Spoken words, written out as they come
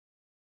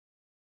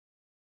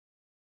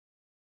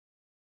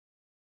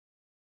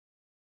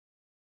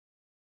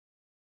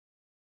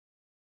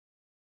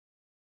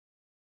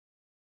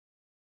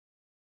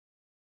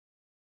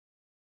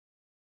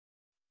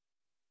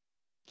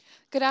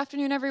Good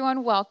afternoon,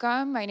 everyone.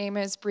 Welcome. My name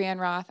is Brianne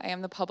Roth. I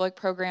am the Public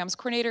Programs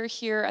Coordinator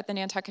here at the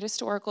Nantucket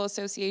Historical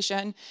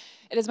Association.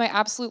 It is my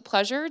absolute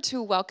pleasure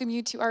to welcome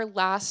you to our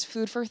last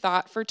Food for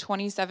Thought for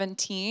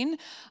 2017.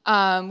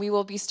 We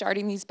will be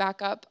starting these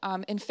back up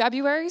in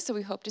February, so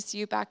we hope to see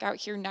you back out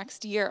here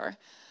next year.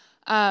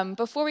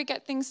 Before we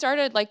get things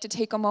started, I'd like to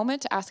take a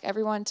moment to ask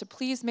everyone to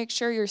please make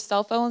sure your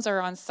cell phones are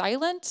on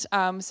silent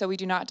so we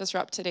do not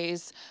disrupt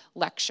today's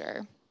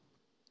lecture.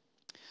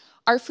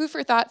 Our Food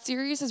for Thought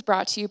series is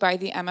brought to you by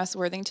the MS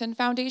Worthington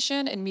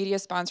Foundation, and media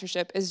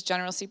sponsorship is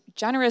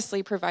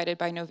generously provided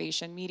by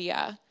Novation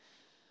Media.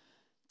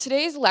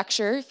 Today's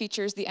lecture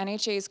features the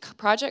NHA's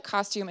Project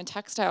Costume and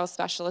Textile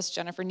Specialist,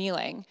 Jennifer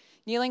Nieling.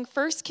 Nieling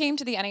first came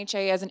to the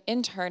NHA as an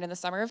intern in the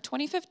summer of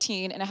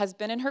 2015 and has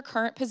been in her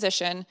current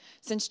position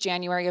since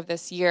January of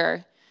this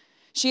year.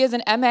 She is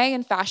an MA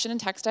in Fashion and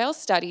Textile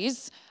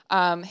Studies,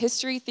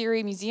 History,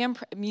 Theory,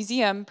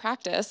 Museum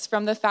Practice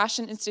from the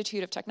Fashion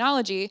Institute of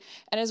Technology,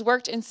 and has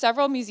worked in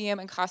several museum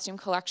and costume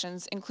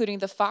collections, including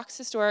the Fox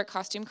Historic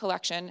Costume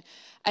Collection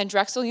and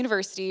Drexel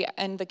University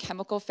and the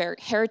Chemical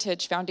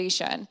Heritage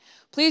Foundation.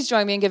 Please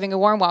join me in giving a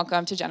warm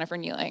welcome to Jennifer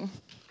Nieling.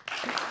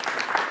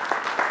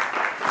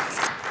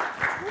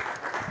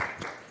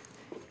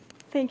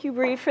 Thank you,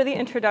 Bree, for the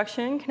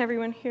introduction. Can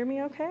everyone hear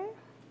me okay?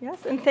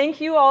 Yes, and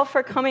thank you all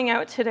for coming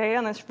out today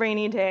on this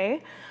rainy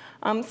day.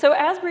 So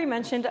as Bree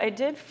mentioned, I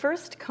did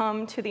first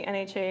come to the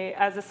NHA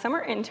as a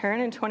summer intern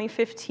in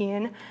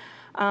 2015.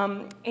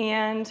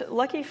 And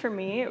lucky for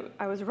me,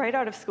 I was right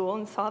out of school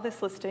and saw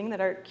this listing that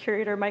our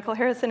curator, Michael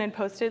Harrison, had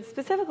posted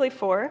specifically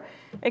for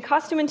a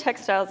costume and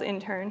textiles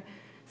intern.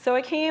 So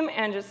I came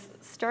and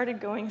just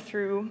started going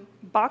through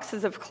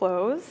boxes of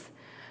clothes.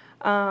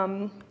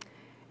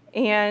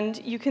 And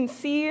you can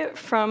see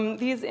from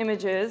these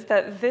images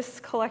that this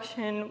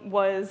collection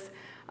was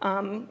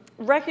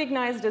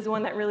recognized as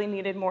one that really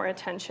needed more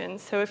attention.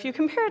 So if you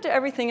compare it to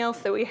everything else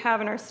that we have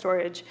in our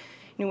storage,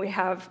 we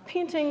have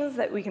paintings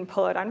that we can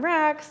pull out on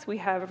racks, we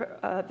have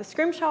the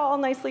scrimshaw all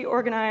nicely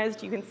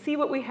organized, you can see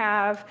what we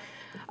have,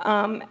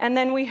 and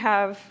then we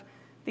have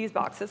these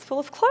boxes full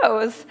of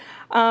clothes.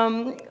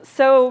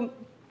 So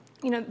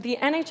the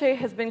NHA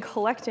has been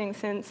collecting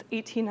since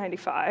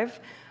 1895.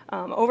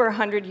 Over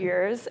 100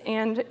 years,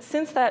 and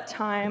since that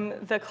time,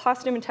 the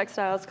costume and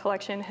textiles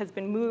collection has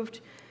been moved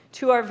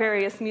to our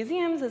various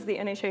museums as the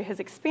NHA has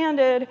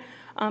expanded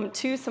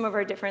to some of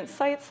our different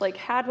sites like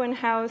Hadwin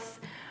House,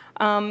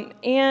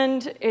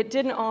 and it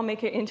didn't all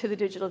make it into the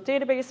digital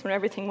database when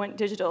everything went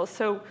digital.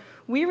 So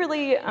we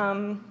really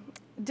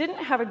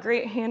didn't have a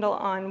great handle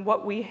on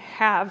what we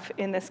have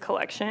in this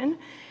collection,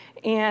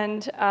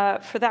 and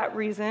for that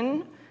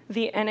reason,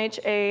 the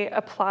NHA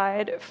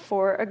applied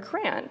for a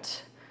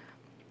grant.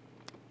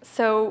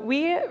 So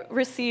we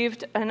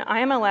received an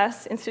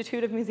IMLS,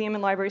 Institute of Museum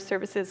and Library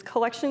Services,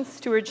 Collection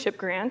Stewardship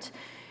Grant,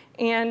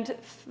 and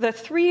the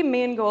three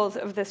main goals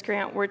of this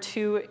grant were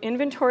to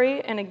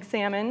inventory and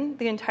examine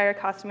the entire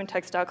costume and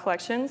textile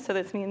collection. So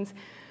this means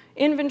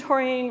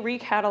inventorying,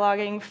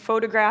 recataloging,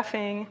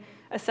 photographing,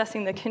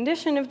 assessing the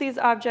condition of these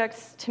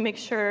objects to make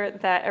sure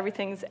that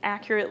everything's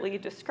accurately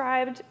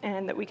described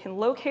and that we can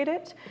locate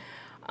it,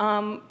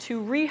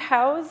 to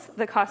rehouse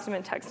the costume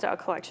and textile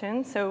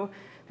collection, so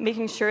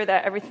making sure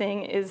that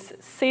everything is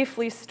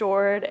safely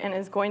stored and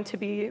is going to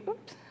be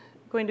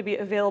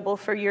available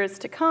for years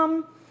to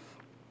come.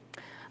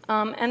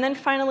 And then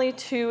finally,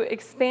 to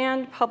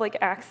expand public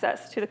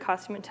access to the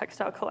costume and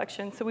textile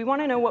collection. So we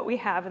want to know what we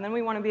have, and then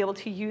we want to be able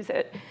to use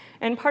it.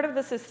 And part of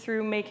this is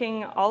through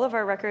making all of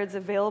our records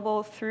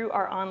available through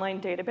our online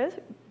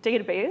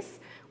database,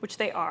 which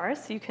they are,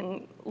 so you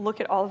can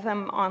look at all of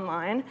them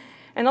online.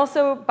 And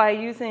also by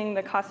using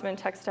the costume and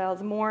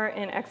textiles more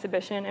in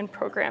exhibition and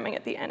programming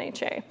at the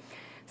NHA.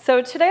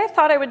 So today I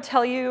thought I would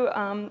tell you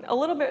a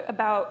little bit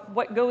about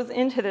what goes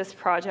into this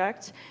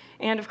project.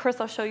 And of course,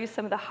 I'll show you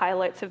some of the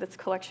highlights of this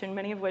collection,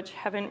 many of which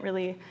haven't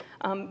really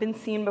been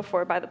seen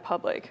before by the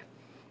public.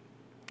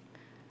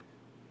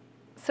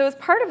 So as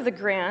part of the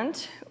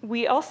grant,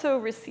 we also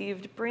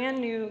received brand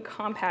new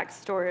compact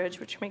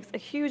storage, which makes a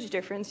huge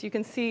difference. You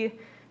can see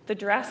the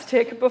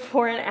drastic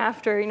before and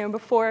after.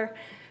 Before,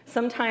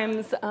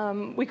 sometimes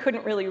we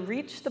couldn't really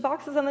reach the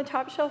boxes on the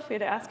top shelf. We had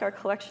to ask our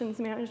collections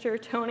manager,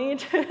 Tony,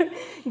 to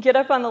get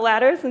up on the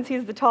ladder since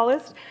he's the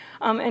tallest.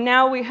 And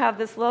now we have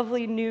this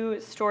lovely new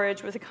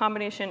storage with a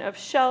combination of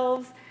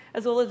shelves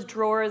as well as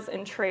drawers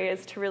and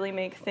trays to really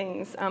make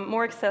things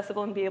more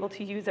accessible and be able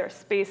to use our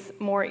space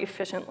more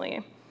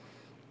efficiently.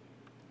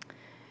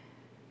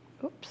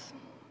 Oops,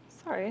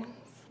 sorry,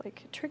 it's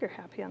like trigger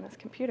happy on this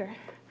computer.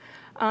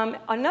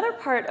 Another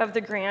part of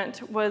the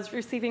grant was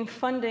receiving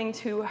funding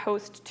to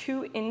host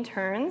 2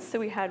 interns. So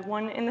we had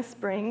one in the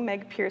spring,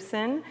 Meg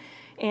Pearson,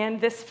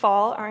 and this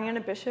fall,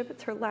 Ariana Bishop.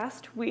 It's her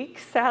last week,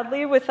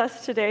 sadly, with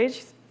us today.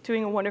 She's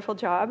doing a wonderful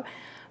job.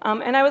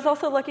 And I was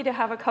also lucky to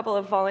have a couple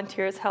of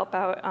volunteers help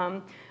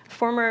out.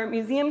 Former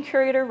museum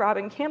curator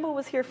Robin Campbell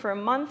was here for a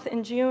month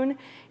in June,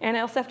 and I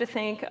also have to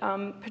thank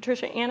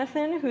Patricia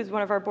Anathan, who's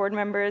one of our board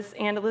members,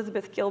 and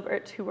Elizabeth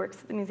Gilbert, who works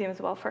at the museum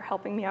as well, for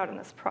helping me out in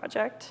this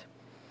project.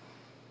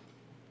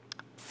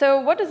 So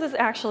what does this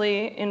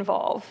actually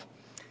involve?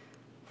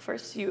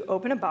 First, you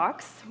open a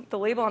box. The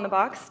label on the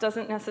box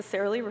doesn't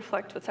necessarily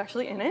reflect what's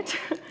actually in it.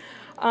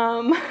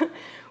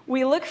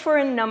 We look for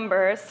a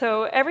number.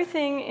 So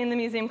everything in the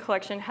museum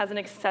collection has an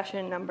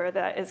accession number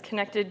that is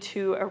connected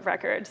to a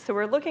record. So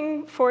we're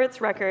looking for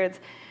its records,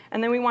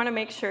 and then we want to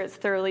make sure it's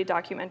thoroughly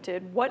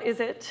documented. What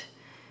is it?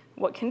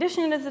 What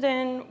condition is it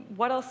in?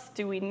 What else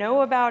do we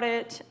know about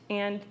it?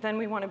 And then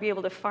we want to be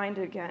able to find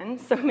it again,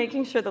 so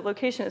making sure the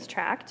location is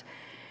tracked.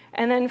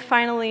 And then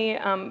finally,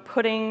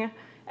 putting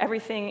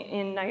everything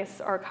in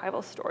nice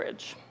archival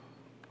storage.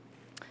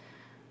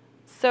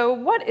 So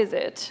what is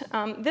it?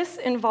 This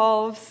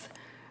involves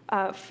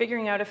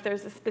figuring out if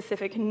there's a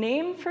specific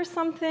name for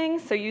something,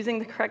 so using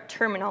the correct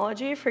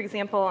terminology. For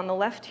example, on the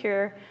left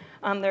here,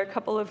 there are a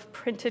couple of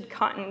printed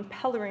cotton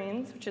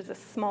pelerines, which is a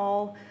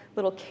small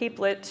little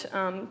capelet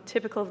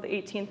typical of the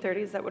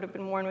 1830s that would have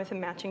been worn with a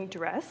matching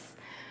dress.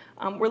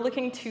 We're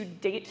looking to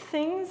date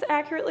things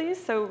accurately,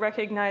 so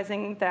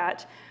recognizing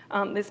that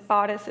this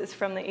bodice is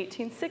from the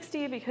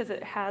 1860s because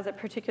it has a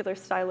particular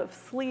style of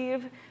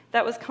sleeve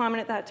that was common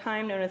at that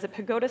time, known as a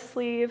pagoda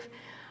sleeve.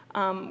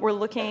 We're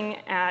looking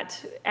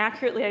at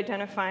accurately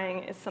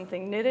identifying is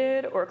something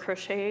knitted or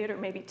crocheted or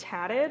maybe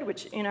tatted,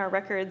 which in our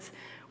records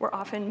were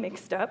often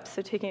mixed up,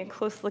 so taking a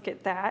close look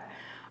at that.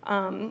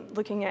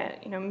 Looking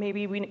at,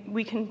 maybe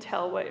we can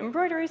tell what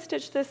embroidery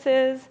stitch this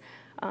is,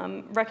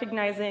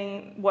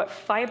 recognizing what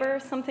fiber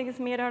something is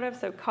made out of,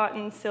 so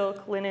cotton,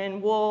 silk,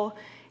 linen, wool,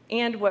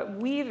 and what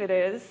weave it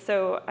is.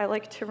 So I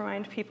like to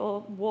remind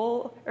people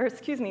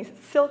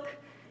silk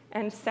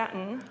and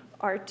satin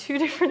are two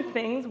different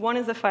things. One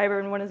is a fiber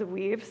and one is a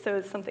weave. So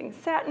is something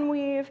satin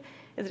weave?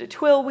 Is it a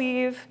twill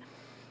weave?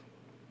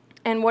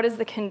 And what is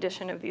the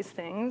condition of these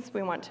things?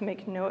 We want to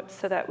make notes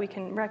so that we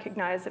can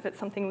recognize if it's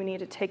something we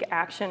need to take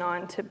action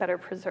on to better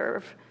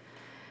preserve.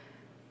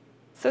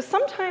 So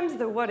sometimes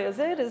the what is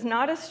it is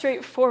not as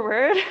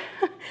straightforward.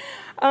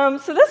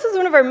 So this was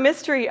one of our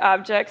mystery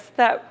objects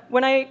that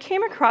when I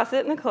came across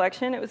it in the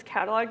collection, it was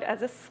cataloged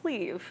as a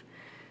sleeve.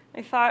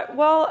 I thought,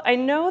 well, I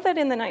know that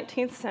in the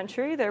 19th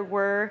century there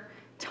were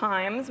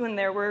times when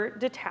there were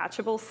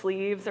detachable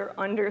sleeves or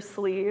under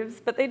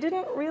sleeves, but they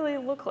didn't really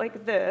look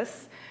like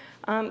this.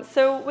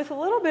 So with a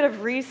little bit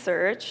of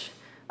research,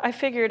 I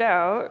figured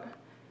out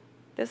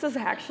this is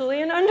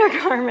actually an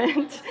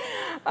undergarment.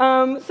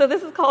 So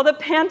this is called a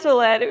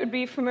pantalette. It would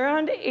be from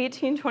around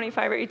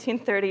 1825 or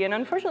 1830, and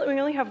unfortunately we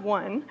only have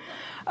one.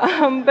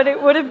 But it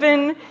would have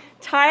been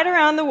tied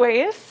around the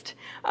waist.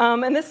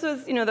 And this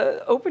was,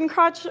 the open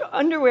crotch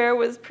underwear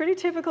was pretty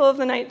typical of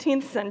the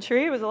 19th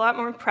century. It was a lot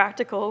more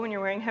practical when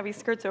you're wearing heavy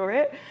skirts over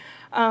it.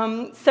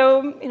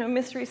 So,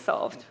 mystery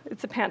solved.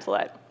 It's a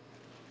pantalette.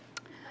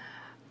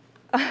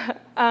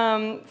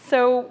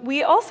 So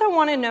we also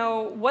want to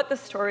know what the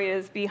story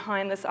is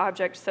behind this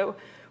object. So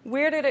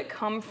where did it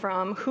come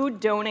from? Who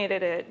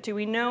donated it? Do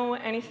we know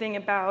anything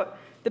about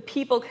the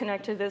people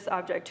connected to this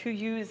object? Who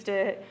used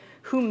it?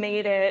 Who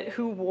made it?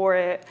 Who wore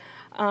it?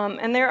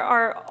 And there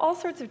are all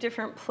sorts of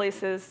different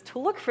places to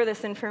look for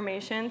this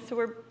information. So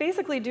we're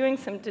basically doing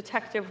some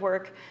detective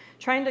work,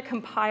 trying to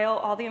compile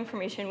all the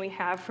information we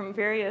have from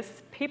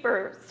various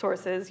paper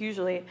sources,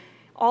 usually,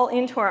 all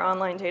into our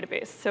online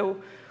database.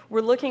 So we're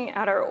looking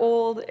at our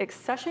old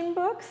accession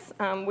books,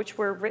 which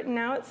were written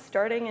out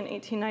starting in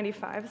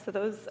 1895. So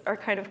those are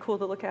kind of cool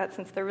to look at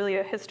since they're really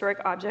a historic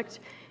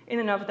object in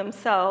and of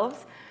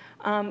themselves.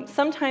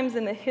 Sometimes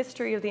in the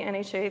history of the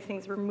NHA,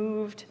 things were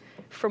moved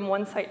from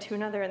one site to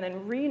another and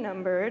then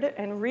renumbered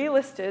and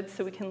relisted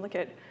so we can look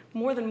at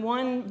more than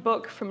one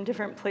book from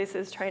different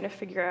places trying to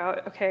figure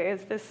out, okay,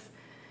 is this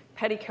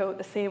petticoat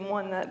the same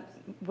one that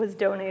was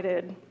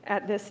donated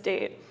at this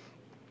date?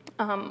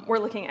 We're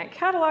looking at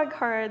catalog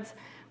cards.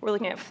 We're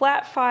looking at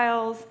flat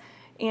files,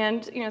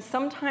 and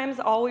sometimes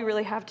all we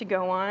really have to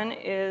go on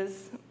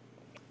is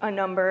a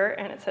number,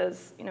 and it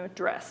says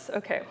dress.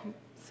 Okay,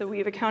 so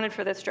we've accounted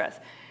for this dress.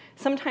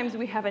 Sometimes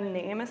we have a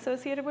name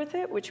associated with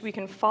it, which we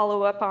can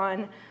follow up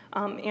on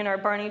in our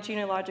Barney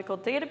genealogical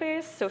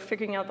database, so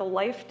figuring out the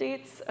life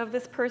dates of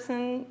this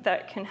person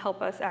that can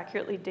help us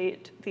accurately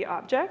date the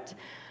object.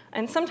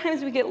 And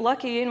sometimes we get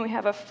lucky and we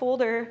have a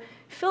folder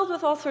filled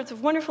with all sorts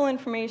of wonderful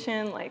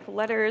information, like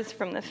letters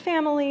from the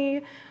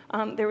family.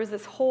 There was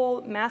this whole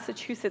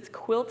Massachusetts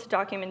quilt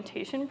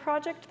documentation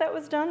project that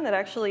was done that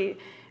actually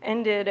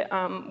ended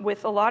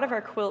with a lot of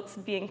our quilts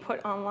being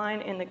put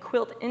online in the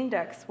Quilt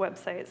Index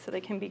website, so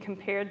they can be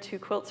compared to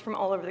quilts from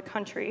all over the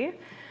country.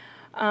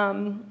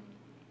 So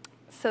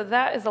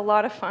that is a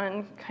lot of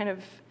fun, kind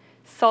of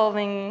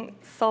solving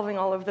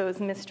all of those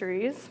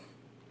mysteries.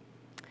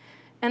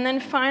 And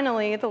then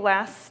finally, the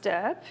last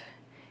step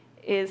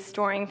is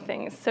storing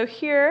things. So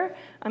here,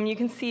 you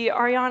can see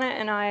Ariana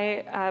and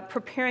I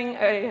preparing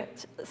a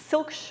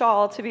silk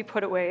shawl to be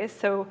put away.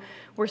 So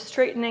we're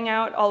straightening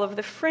out all of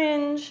the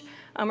fringe.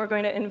 We're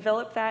going to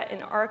envelop that in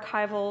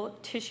archival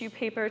tissue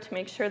paper to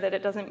make sure that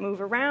it doesn't move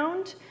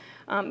around.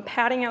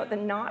 padding out the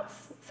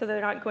knots so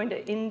they're not going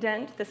to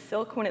indent the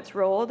silk when it's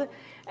rolled.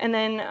 And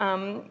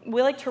then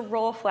we like to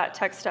roll flat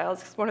textiles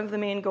because one of the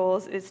main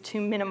goals is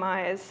to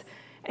minimize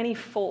any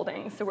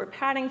folding. So we're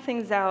padding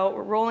things out,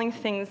 we're rolling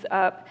things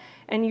up,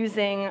 and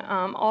using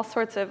all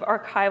sorts of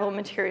archival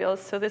materials.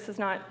 So this is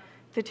not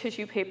the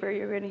tissue paper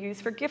you're going to use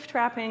for gift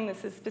wrapping.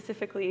 This is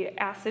specifically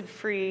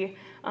acid-free,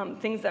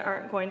 things that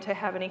aren't going to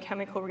have any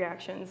chemical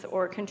reactions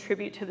or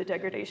contribute to the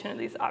degradation of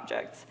these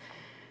objects.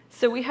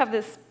 So we have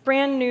this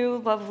brand new,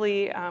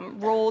 lovely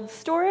rolled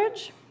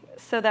storage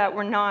so that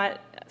we're not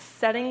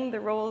setting the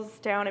rolls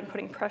down and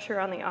putting pressure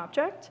on the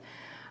object.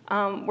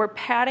 We're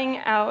padding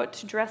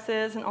out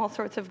dresses and all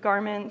sorts of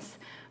garments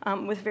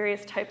with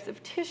various types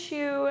of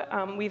tissue.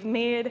 We've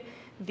made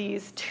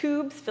these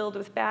tubes filled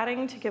with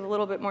batting to give a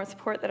little bit more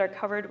support that are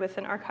covered with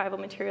an archival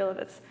material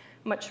that's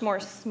much more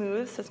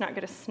smooth, so it's not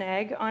going to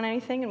snag on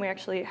anything. And we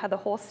actually had the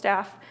whole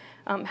staff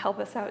help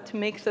us out to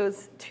make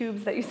those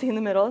tubes that you see in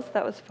the middle, so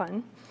that was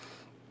fun.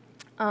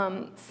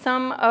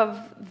 Some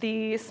of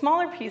the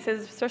smaller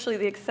pieces, especially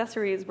the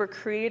accessories, we're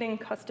creating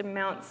custom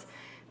mounts.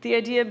 The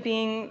idea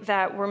being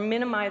that we're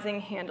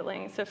minimizing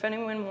handling. So if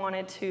anyone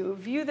wanted to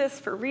view this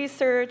for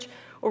research,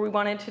 or we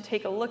wanted to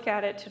take a look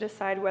at it to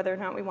decide whether or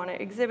not we want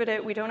to exhibit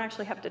it, we don't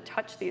actually have to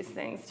touch these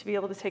things to be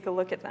able to take a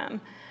look at them.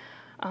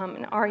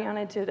 And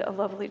Ariana did a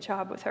lovely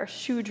job with our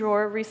shoe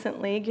drawer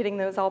recently, getting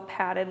those all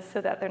padded so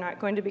that they're not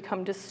going to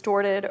become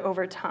distorted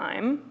over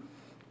time.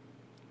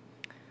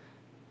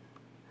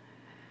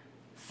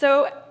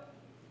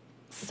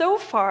 So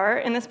far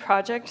in this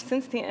project,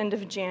 since the end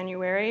of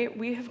January,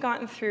 we have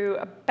gotten through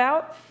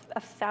about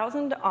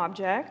 1,000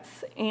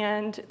 objects,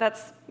 and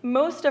that's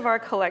most of our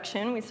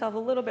collection. We still have a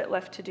little bit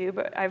left to do,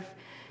 but I've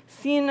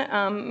seen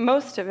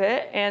most of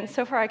it, and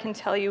so far I can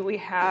tell you we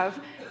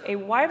have a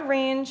wide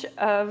range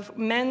of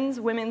men's,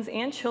 women's,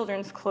 and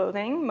children's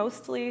clothing,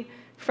 mostly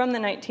from the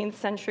 19th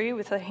century,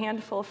 with a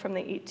handful from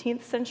the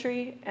 18th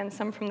century and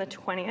some from the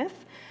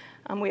 20th.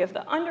 We have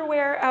the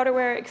underwear,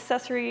 outerwear,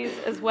 accessories,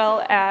 as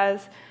well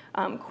as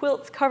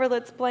quilts,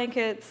 coverlets,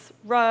 blankets,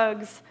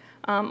 rugs,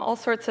 all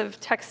sorts of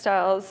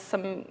textiles,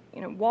 some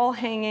wall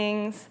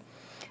hangings.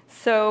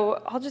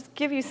 So I'll just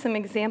give you some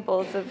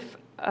examples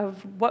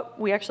of what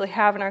we actually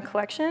have in our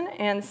collection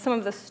and some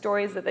of the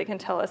stories that they can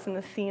tell us and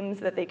the themes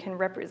that they can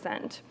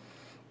represent.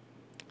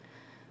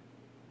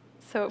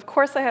 So of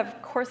course I have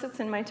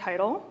corsets in my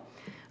title.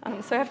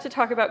 So I have to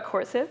talk about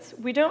corsets.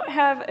 We don't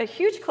have a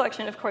huge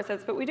collection of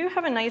corsets, but we do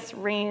have a nice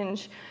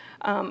range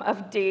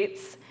of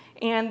dates.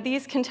 And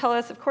these can tell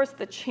us, of course,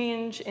 the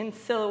change in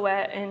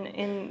silhouette and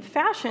in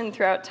fashion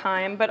throughout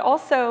time, but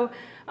also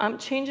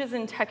changes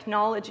in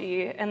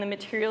technology and the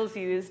materials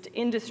used,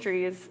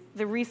 industries,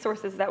 the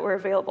resources that were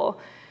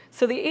available.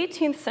 So the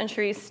 18th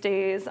century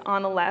stays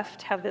on the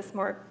left have this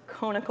more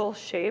conical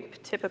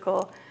shape,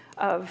 typical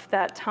of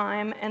that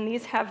time. And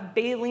these have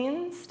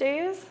baleen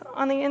stays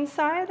on the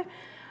inside.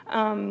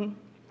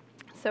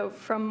 So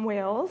from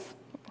Wales,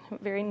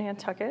 very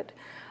Nantucket.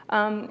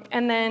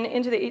 And then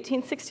into the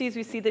 1860s,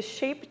 we see the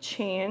shape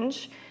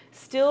change,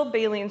 still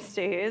baleen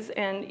stays,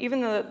 and even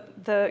though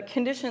the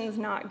condition's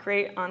not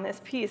great on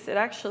this piece, it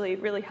actually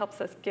really helps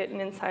us get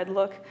an inside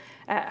look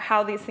at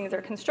how these things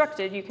are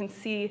constructed. You can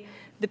see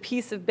the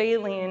piece of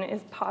baleen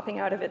is popping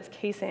out of its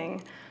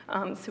casing,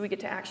 so we get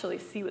to actually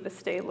see what the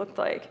stay looked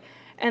like.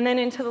 And then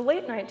into the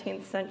late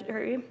 19th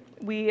century,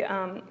 we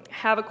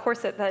have a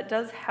corset that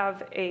does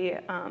have a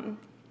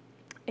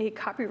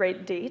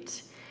copyright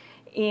date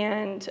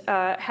and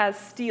has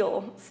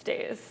steel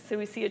stays. So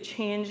we see a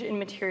change in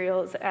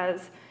materials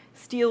as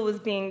steel was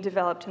being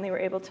developed and they were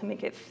able to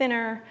make it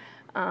thinner,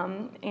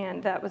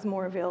 and that was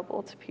more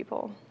available to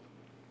people.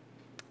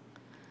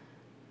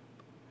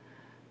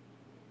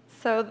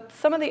 So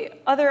some of the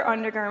other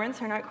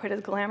undergarments are not quite as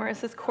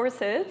glamorous as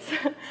corsets,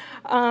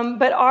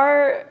 but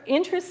are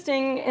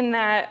interesting in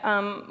that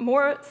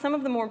some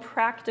of the more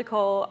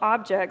practical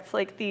objects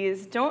like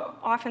these don't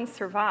often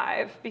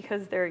survive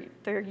because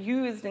they're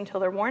used until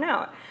they're worn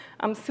out.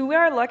 So we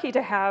are lucky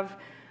to have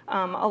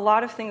a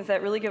lot of things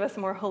that really give us a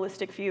more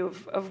holistic view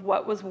of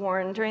what was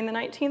worn during the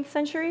 19th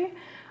century.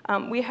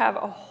 We have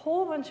a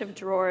whole bunch of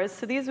drawers.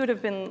 So these would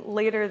have been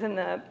later than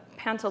the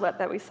pantalette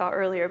that we saw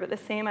earlier, but the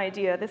same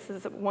idea. This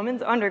is a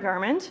woman's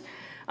undergarment.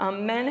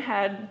 Men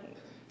had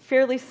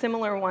fairly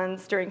similar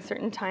ones during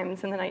certain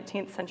times in the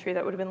 19th century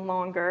that would have been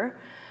longer.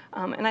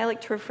 And I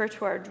like to refer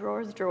to our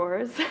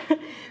drawers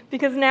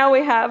because now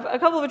we have a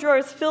couple of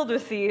drawers filled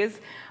with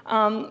these,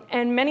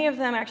 and many of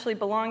them actually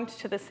belonged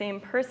to the same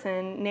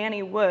person,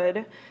 Nanny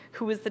Wood,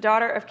 who was the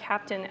daughter of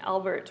Captain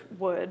Albert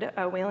Wood,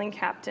 a whaling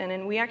captain,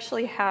 and we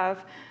actually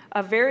have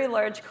a very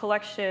large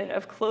collection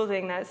of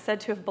clothing that is said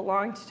to have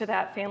belonged to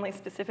that family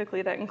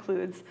specifically that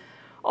includes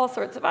all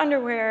sorts of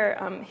underwear,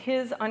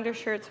 his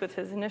undershirts with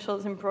his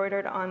initials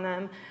embroidered on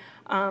them.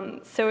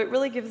 So it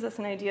really gives us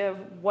an idea of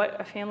what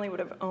a family would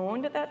have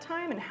owned at that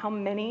time and how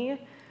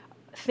many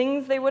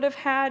things they would have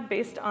had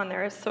based on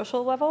their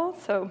social level.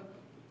 So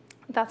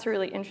that's a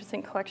really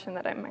interesting collection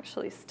that I'm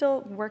actually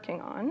still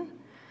working on.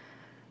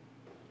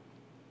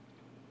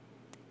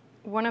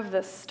 One of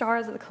the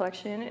stars of the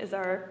collection is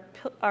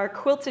our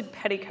quilted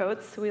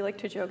petticoats. So we like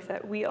to joke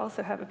that we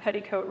also have a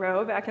petticoat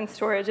row back in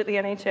storage at the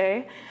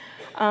NHA.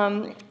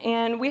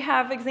 And we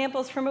have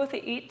examples from both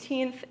the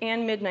 18th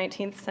and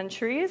mid-19th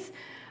centuries,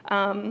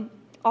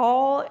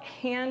 all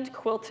hand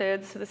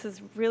quilted. So this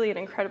is really an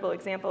incredible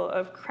example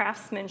of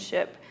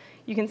craftsmanship.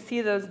 You can see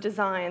those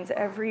designs.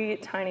 Every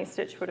tiny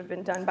stitch would have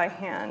been done by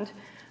hand.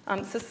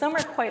 So some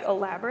are quite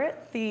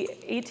elaborate. The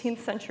 18th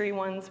century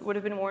ones would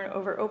have been worn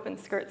over open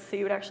skirts, so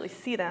you would actually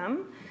see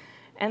them.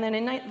 And then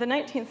in the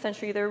 19th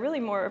century, they're really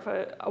more of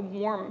a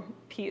warm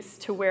piece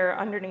to wear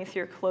underneath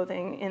your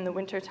clothing in the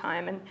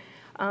wintertime.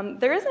 And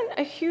there isn't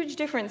a huge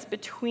difference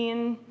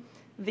between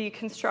the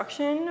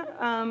construction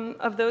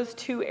of those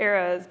two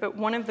eras, but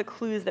one of the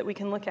clues that we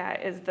can look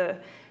at is the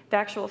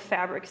actual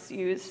fabrics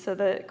used. So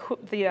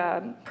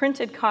the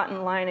printed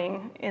cotton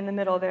lining in the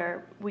middle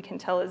there, we can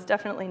tell is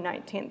definitely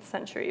 19th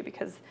century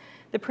because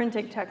the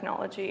printing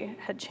technology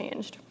had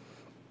changed.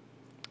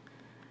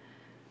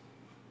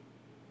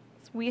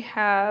 So we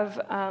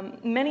have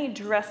many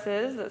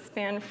dresses that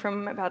span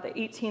from about the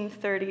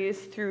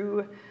 1830s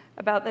through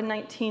about the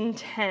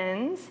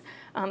 1910s.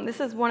 This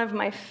is one of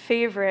my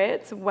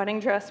favorites, a wedding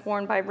dress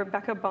worn by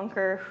Rebecca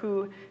Bunker,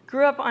 who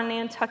grew up on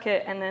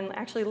Nantucket and then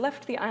actually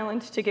left the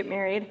island to get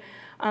married.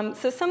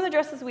 So some of the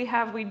dresses we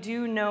have, we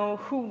do know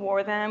who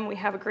wore them. We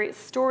have a great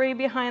story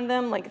behind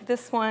them, like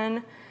this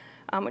one,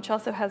 which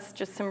also has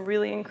just some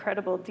really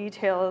incredible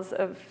details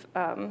of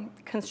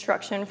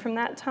construction from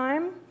that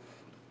time.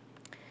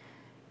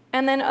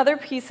 And then other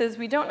pieces,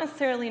 we don't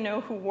necessarily know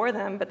who wore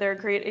them, but they're a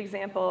great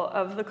example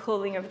of the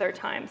clothing of their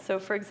time. So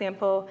for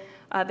example,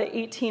 the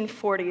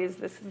 1840s,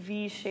 this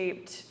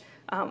V-shaped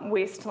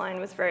waistline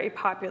was very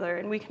popular.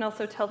 And we can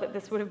also tell that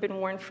this would have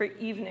been worn for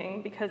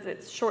evening because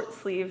it's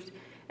short-sleeved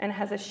and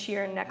has a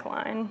sheer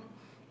neckline.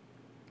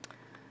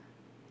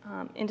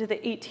 Into the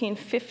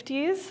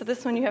 1850s, so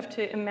this one you have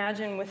to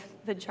imagine with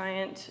the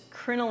giant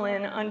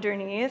crinoline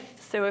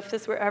underneath. So if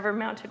this were ever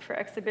mounted for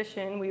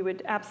exhibition, we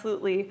would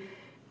absolutely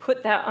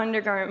put that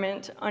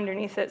undergarment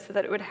underneath it so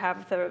that it would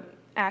have the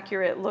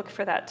accurate look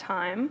for that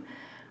time.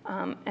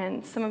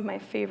 And some of my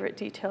favorite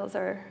details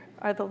are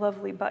the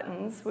lovely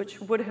buttons, which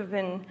would have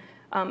been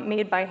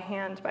made by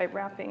hand by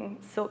wrapping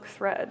silk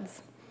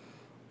threads.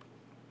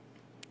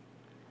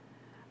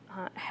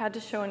 Had to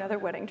show another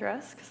wedding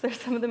dress because they're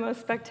some of the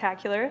most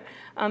spectacular.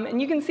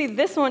 And you can see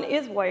this one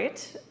is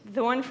white.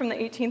 The one from the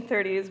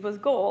 1830s was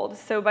gold.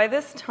 So by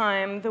this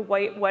time, the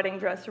white wedding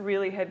dress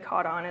really had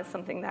caught on as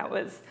something that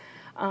was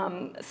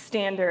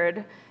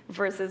standard,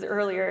 versus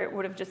earlier it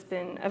would have just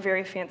been a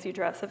very fancy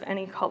dress of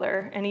any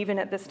color, and even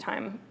at this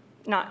time,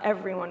 not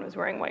everyone was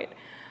wearing white.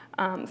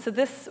 So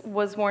this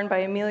was worn by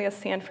Amelia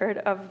Sanford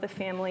of the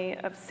family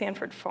of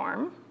Sanford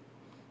Farm.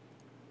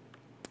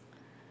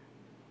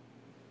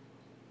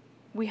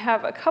 We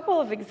have a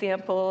couple of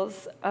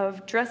examples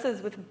of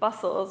dresses with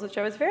bustles, which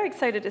I was very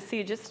excited to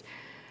see.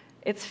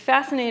 It's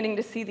fascinating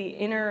to see the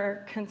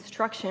inner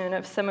construction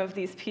of some of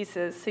these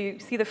pieces. So you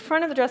see the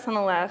front of the dress on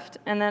the left,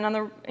 and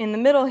then in the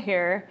middle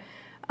here,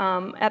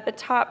 at the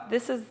top,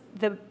 this is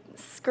the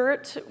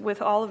skirt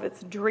with all of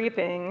its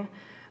draping,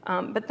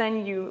 but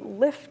then you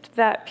lift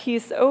that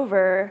piece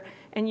over,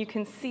 and you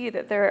can see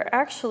that there are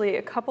actually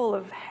a couple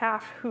of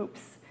half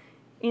hoops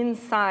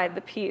inside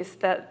the piece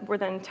that were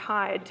then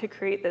tied to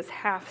create this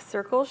half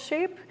circle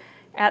shape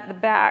at the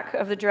back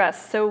of the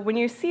dress. So when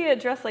you see a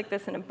dress like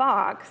this in a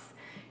box,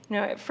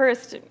 at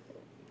first,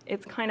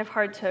 it's kind of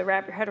hard to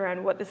wrap your head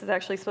around what this is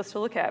actually supposed to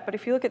look at. But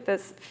if you look at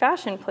this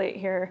fashion plate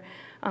here,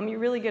 you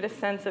really get a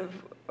sense of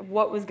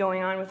what was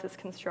going on with this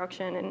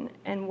construction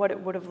and what it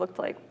would have looked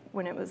like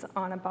when it was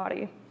on a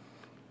body.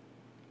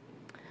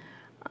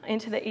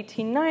 Into the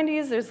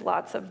 1890s, there's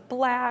lots of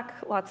black,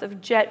 lots of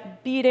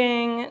jet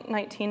beading.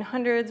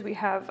 1900s, we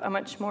have a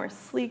much more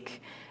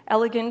sleek,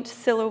 elegant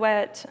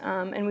silhouette,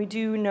 and we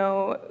do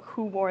know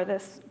who wore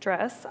this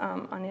dress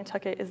on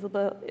Nantucket,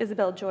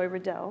 Isabel Joy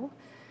Riddell.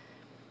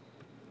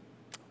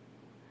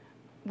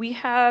 We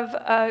have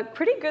a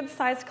pretty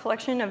good-sized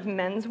collection of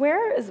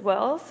menswear as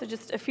well, so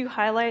just a few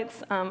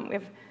highlights. We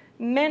have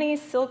many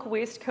silk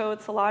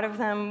waistcoats, a lot of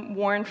them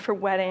worn for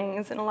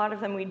weddings, and a lot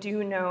of them we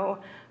do know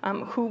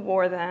who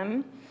wore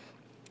them,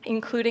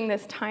 including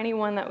this tiny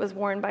one that was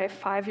worn by a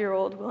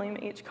 5-year-old William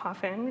H.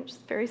 Coffin, which is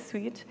very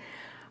sweet.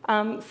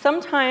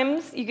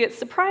 Sometimes you get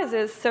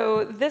surprises.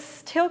 So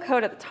this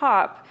tailcoat at the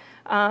top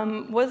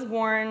was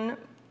worn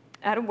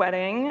at a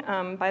wedding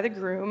by the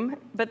groom,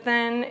 but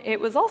then it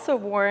was also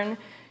worn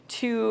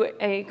to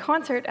a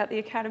concert at the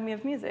Academy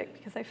of Music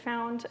because I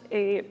found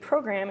a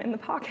program in the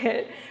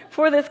pocket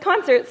for this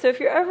concert. So if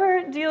you're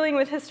ever dealing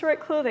with historic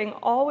clothing,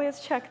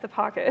 always check the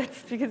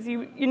pockets because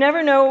you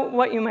never know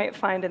what you might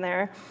find in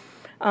there.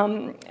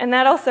 And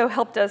that also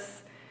helped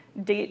us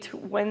date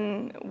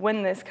when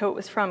this coat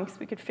was from because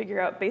we could figure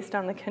out based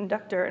on the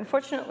conductor.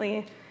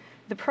 Unfortunately,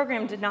 the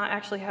program did not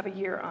actually have a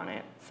year on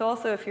it. So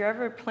also, if you're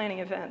ever planning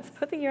events,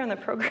 put the year on the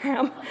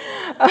program.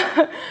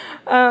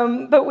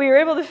 But we were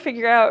able to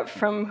figure out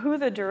from who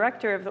the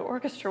director of the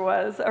orchestra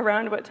was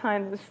around what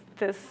time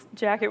this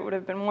jacket would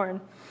have been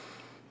worn.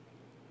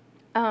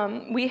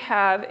 We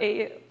have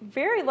a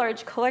very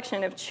large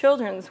collection of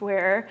children's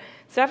wear.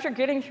 So after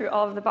getting through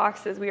all of the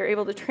boxes, we were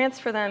able to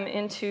transfer them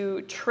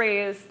into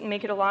trays,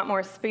 make it a lot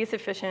more space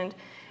efficient.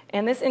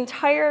 And this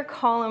entire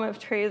column of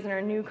trays in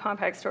our new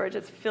compact storage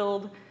is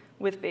filled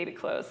with baby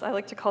clothes. I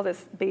like to call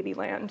this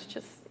Babyland.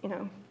 Just,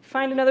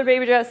 find another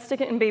baby dress, stick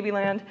it in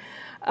Babyland.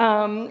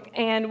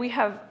 And we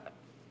have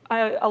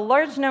a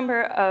large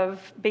number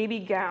of baby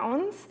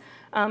gowns.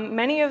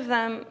 Many of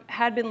them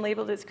had been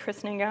labeled as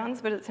christening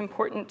gowns, but it's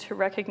important to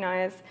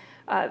recognize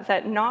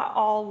that not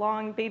all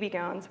long baby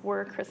gowns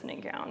were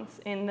christening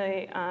gowns. In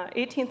the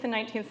 18th and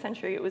 19th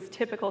century, it was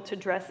typical to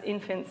dress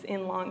infants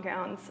in long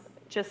gowns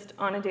just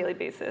on a daily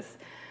basis.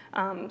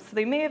 So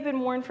they may have been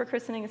worn for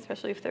christening,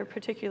 especially if they're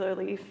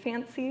particularly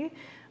fancy,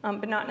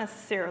 but not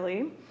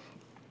necessarily.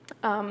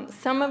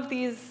 Some of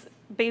these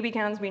baby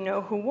gowns, we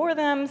know who wore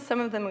them. Some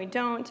of them we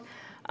don't.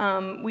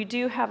 We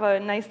do have a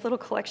nice little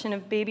collection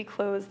of baby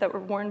clothes that were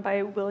worn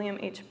by William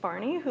H.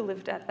 Barney, who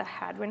lived at the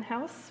Hadwin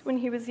House when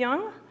he was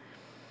young.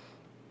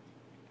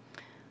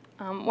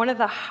 One of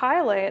the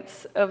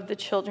highlights of the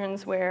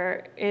children's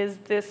wear is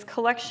this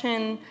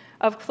collection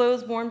of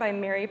clothes worn by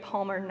Mary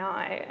Palmer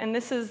Nye. And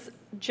this is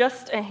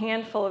just a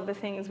handful of the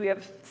things. We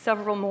have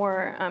several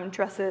more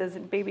dresses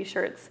and baby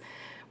shirts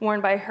worn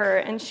by her.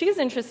 And she's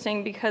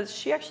interesting because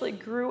she actually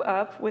grew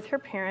up with her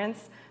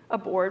parents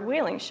aboard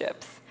whaling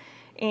ships.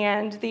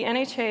 And the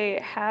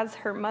NHA has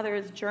her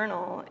mother's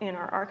journal in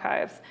our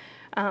archives.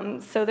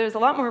 So there's a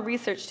lot more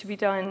research to be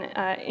done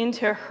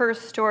into her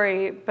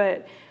story,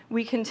 but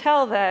we can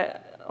tell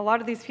that a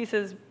lot of these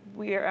pieces,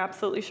 we are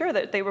absolutely sure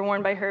that they were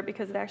worn by her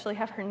because they actually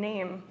have her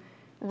name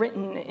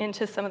written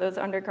into some of those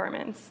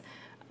undergarments.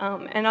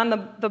 And on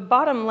the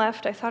bottom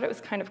left, I thought it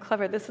was kind of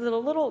clever. This is a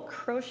little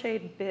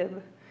crocheted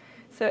bib.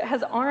 So it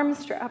has arm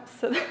straps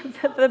so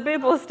that the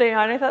bib will stay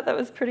on. I thought that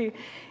was pretty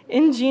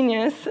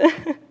ingenious.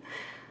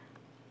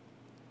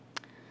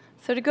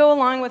 So to go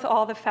along with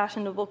all the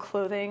fashionable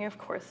clothing, of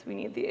course, we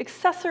need the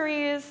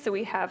accessories. So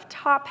we have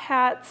top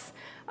hats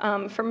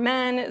for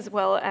men, as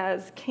well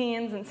as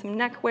canes and some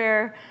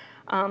neckwear.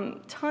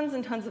 Tons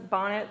and tons of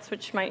bonnets,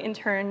 which my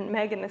intern,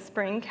 Meg, in the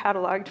spring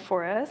cataloged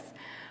for us,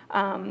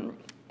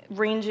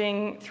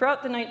 ranging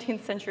throughout the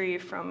 19th century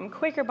from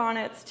Quaker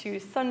bonnets to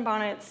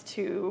sunbonnets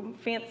to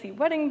fancy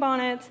wedding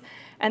bonnets,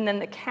 and then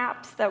the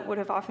caps that would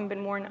have often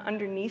been worn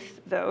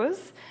underneath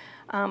those.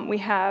 We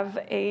have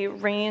a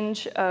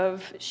range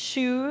of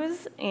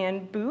shoes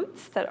and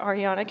boots that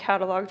Ariana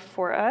cataloged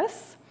for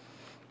us.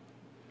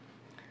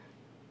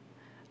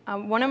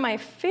 One of my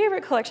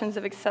favorite collections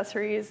of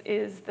accessories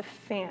is the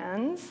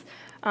fans.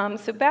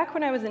 So back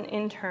when I was an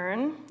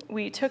intern,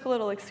 we took a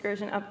little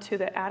excursion up to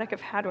the attic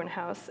of Hadwin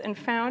House and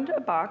found a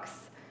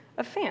box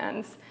of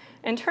fans.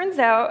 And turns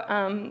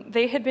out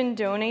they had been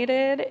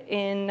donated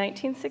in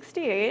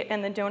 1968,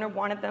 and the donor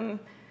wanted them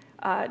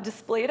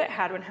displayed at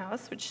Hadwin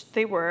House, which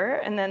they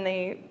were, and then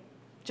they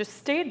just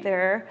stayed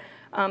there.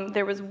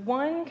 There was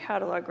one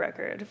catalog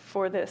record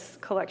for this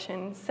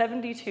collection,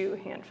 72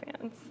 hand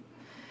fans.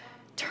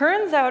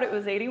 Turns out it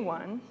was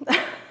 81.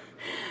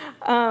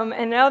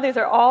 And now these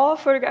are all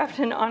photographed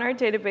and on our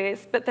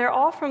database, but they're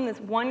all from this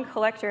one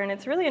collector, and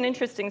it's really an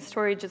interesting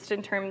story just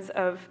in terms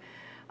of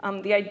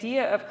the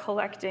idea of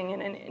collecting,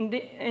 and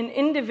an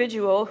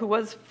individual who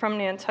was from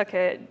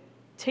Nantucket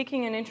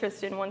taking an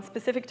interest in one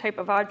specific type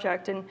of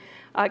object, and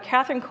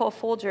Catherine Cole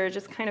Folger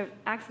just kind of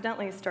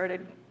accidentally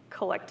started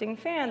collecting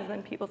fans, and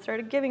then people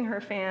started giving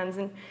her fans,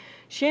 and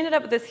she ended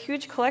up with this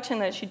huge collection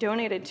that she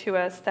donated to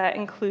us that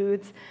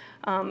includes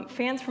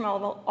fans from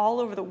all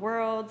over the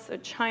world, so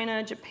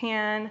China,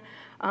 Japan.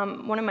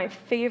 One of my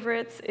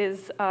favorites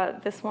is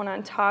this one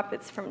on top.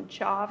 It's from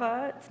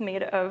Java. It's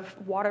made of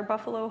water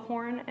buffalo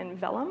horn and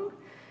vellum.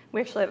 We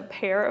actually have a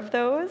pair of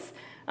those.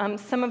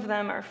 Some of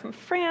them are from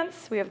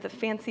France. We have the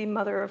fancy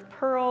mother of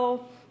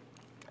pearl.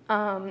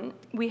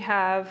 We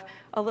have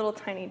a little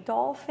tiny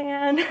doll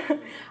fan.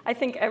 I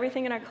think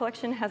everything in our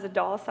collection has a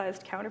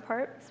doll-sized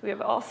counterpart, so we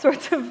have all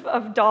sorts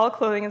of doll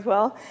clothing as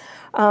well.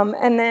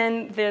 And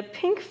then the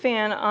pink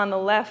fan on the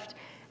left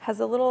has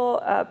a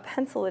little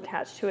pencil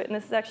attached to it, and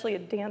this is actually a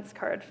dance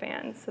card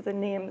fan, so the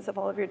names of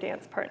all of your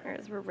dance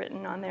partners were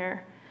written on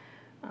there.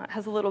 It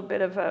has a little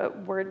bit of a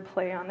word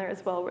play on there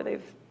as well, where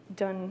they've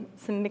done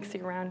some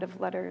mixing around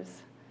of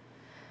letters.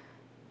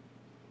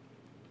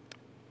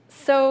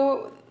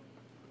 So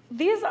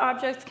these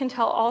objects can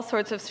tell all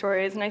sorts of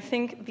stories, and I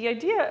think the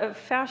idea of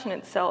fashion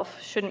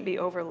itself shouldn't be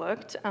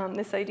overlooked,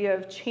 this idea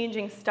of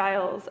changing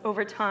styles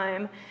over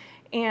time.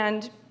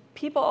 And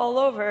people all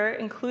over,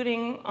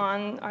 including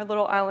on our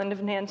little island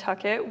of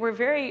Nantucket, were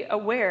very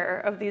aware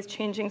of these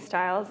changing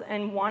styles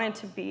and wanted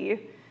to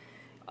be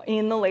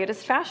in the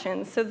latest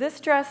fashion. So this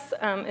dress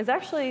is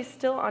actually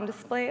still on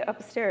display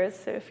upstairs,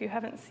 so if you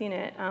haven't seen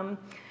it,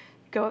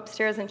 go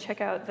upstairs and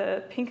check out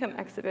the Pinkham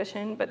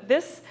exhibition. But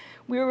this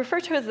we refer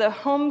to as the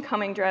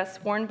homecoming dress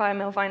worn by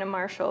Melvina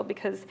Marshall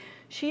because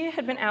she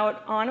had been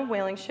out on a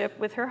whaling ship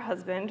with her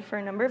husband for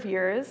a number of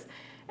years.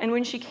 And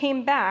when she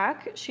came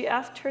back, she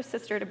asked her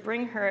sister to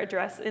bring her a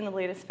dress in the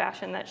latest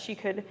fashion that she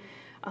could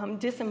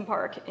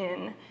disembark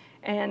in.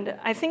 And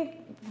I think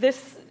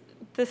this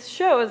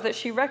shows that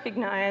she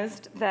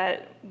recognized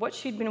that what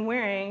she'd been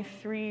wearing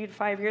 3 to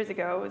 5 years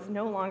ago was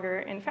no longer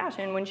in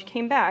fashion when she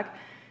came back.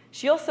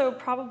 She also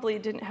probably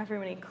didn't have very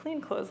many clean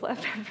clothes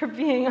left after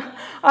being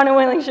on a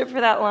whaling ship for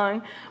that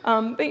long.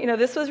 But you know,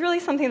 this was really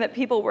something that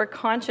people were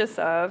conscious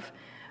of,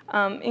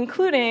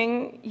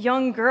 including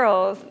young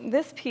girls.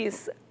 This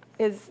piece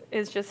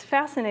is just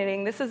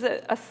fascinating. This is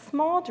a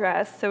small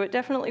dress, so it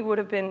definitely would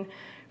have been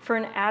for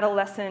an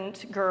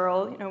adolescent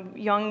girl, you know,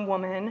 young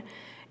woman.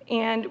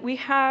 And we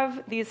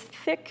have these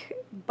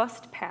thick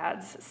bust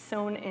pads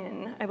sewn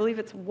in. I believe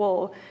it's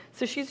wool.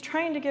 So she's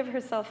trying to give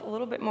herself a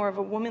little bit more of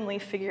a womanly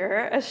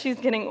figure as she's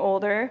getting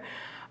older.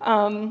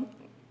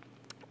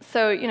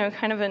 So, you know,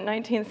 kind of a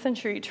 19th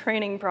century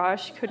training bra.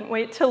 She couldn't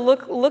wait to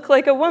look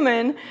like a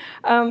woman.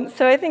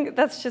 So I think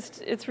that's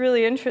just, it's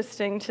really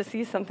interesting to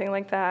see something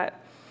like that.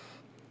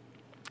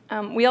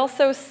 We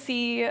also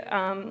see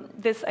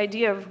this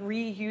idea of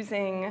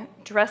reusing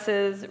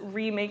dresses,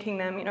 remaking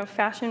them. You know,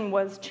 fashion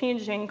was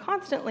changing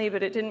constantly,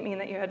 but it didn't mean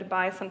that you had to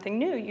buy something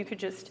new. You could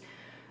just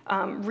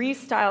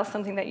restyle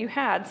something that you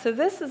had. So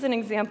this is an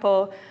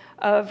example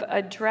of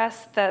a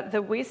dress that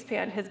the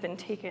waistband has been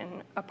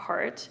taken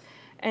apart.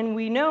 And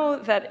we know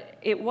that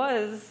it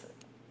was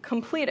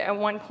complete at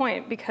one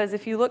point, because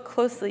if you look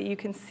closely, you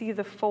can see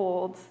the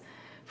folds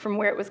from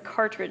where it was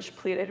cartridge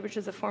pleated, which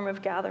is a form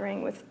of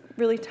gathering with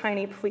really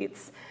tiny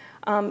pleats.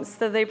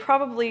 So they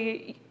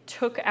probably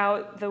took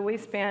out the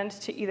waistband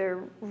to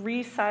either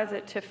resize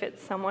it to fit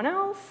someone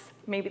else,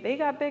 maybe they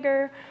got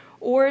bigger,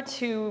 or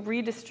to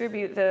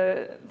redistribute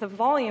the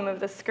volume of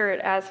the skirt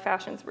as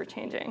fashions were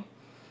changing.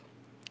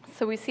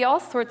 So we see all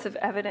sorts of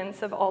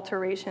evidence of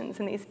alterations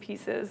in these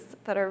pieces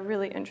that are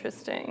really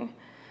interesting.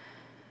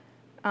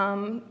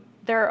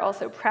 There are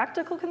also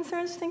practical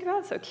concerns to think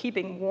about, so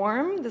keeping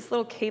warm. This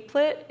little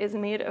capelet is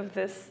made of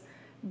this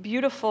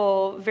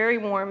beautiful, very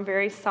warm,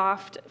 very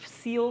soft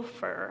seal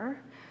fur.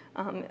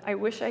 I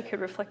wish I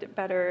could reflect it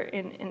better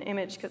in an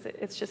image because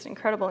it's just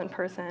incredible in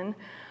person.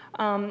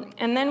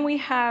 And then we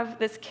have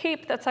this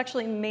cape that's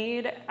actually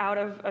made out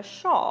of a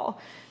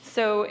shawl.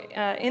 So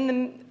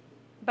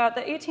about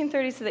the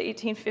 1830s to the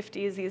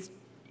 1850s, these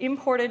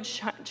imported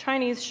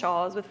Chinese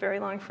shawls with very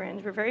long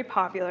fringe were very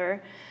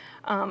popular.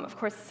 Of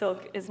course,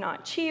 silk is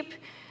not cheap.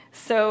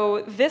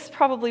 So this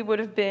probably would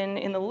have been,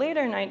 in the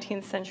later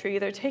 19th century,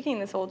 they're taking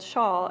this old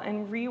shawl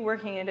and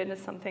reworking it into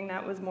something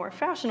that was more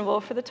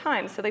fashionable for the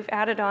time. So they've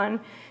added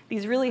on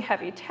these really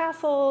heavy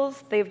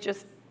tassels. They've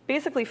just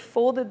basically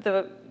folded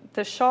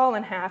the shawl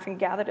in half and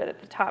gathered it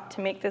at the top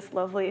to make this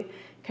lovely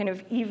kind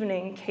of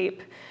evening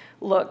cape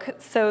look.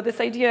 So this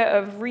idea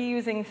of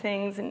reusing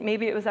things, and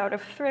maybe it was out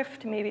of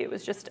thrift, maybe it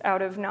was just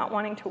out of not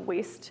wanting to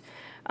waste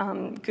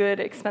good,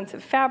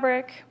 expensive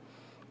fabric.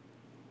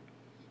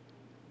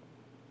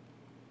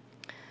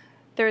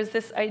 There's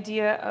this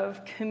idea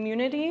of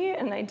community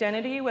and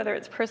identity, whether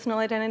it's personal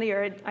identity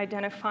or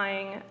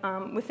identifying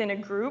within a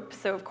group.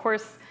 So of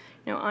course,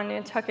 you know, on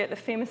Nantucket, the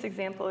famous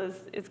example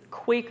is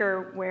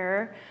Quaker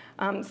wear.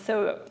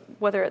 So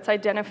whether it's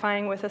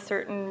identifying with a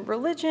certain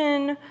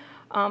religion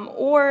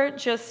or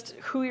just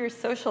who you're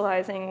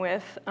socializing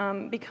with,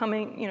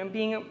 becoming, you know,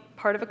 being a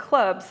part of a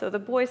club. So the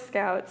Boy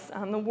Scouts,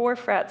 the War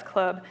Frats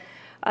Club.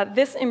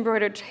 This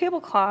embroidered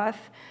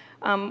tablecloth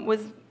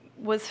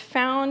was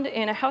found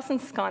in a house in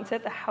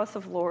Sconset, the House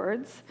of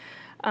Lords,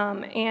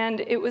 and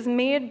it was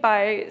made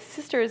by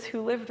sisters who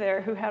lived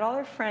there, who had all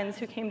their friends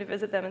who came to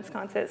visit them in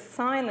Sconset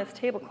sign this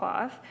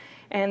tablecloth,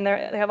 and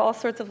they have all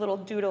sorts of little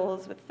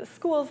doodles with the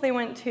schools they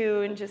went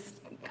to and just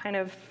kind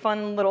of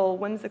fun little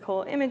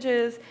whimsical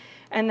images,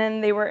 and then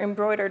they were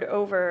embroidered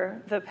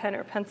over the pen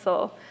or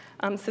pencil.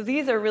 So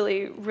these are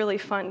really, really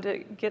fun to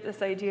get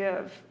this idea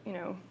of, you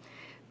know,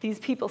 these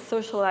people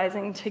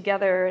socializing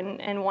together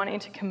and wanting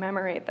to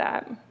commemorate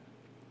that.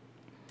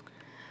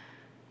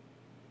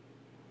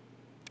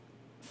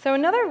 So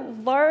another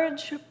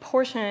large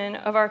portion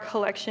of our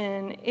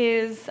collection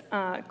is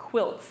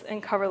quilts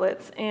and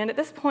coverlets. And at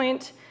this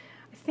point,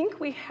 I think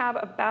we have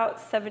about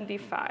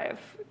 75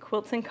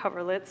 quilts and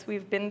coverlets.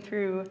 We've been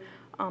through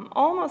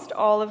almost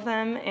all of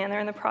them, and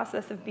they're in the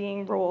process of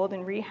being rolled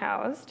and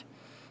rehoused.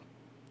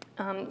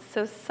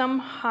 So some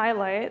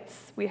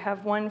highlights. We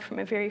have one from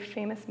a very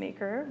famous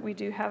maker. We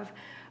do have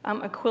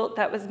a quilt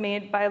that was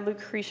made by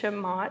Lucretia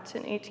Mott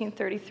in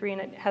 1833,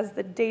 and it has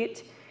the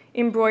date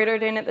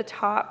embroidered in at the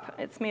top.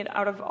 It's made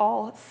out of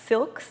all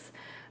silks.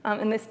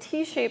 And this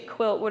T-shaped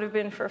quilt would have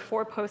been for a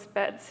 4-post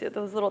bed, so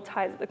those little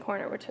ties at the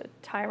corner were to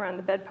tie around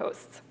the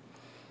bedposts.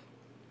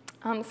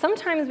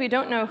 Sometimes we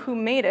don't know who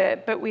made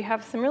it, but we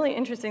have some really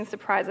interesting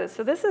surprises.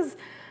 So this is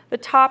the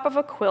top of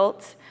a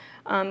quilt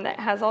that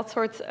has all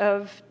sorts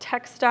of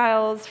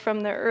textiles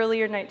from the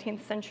earlier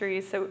 19th century.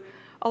 So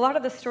a lot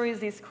of the stories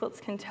these quilts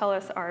can tell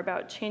us are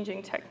about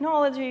changing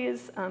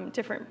technologies,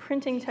 different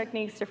printing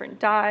techniques, different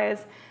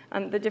dyes,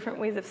 the different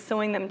ways of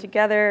sewing them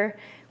together.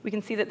 We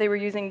can see that they were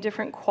using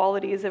different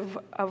qualities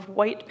of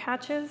white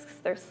patches.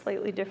 They're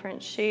slightly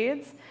different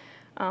shades.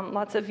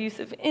 Lots of use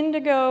of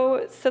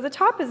indigo. So the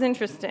top is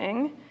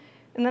interesting.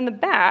 And then the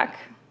back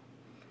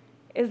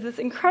is this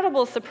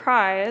incredible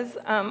surprise.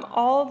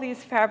 All of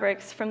these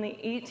fabrics from the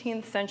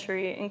 18th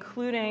century,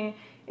 including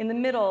in the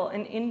middle,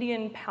 an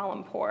Indian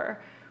palampore,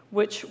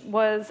 which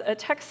was a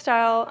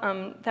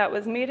textile that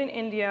was made in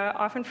India,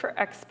 often for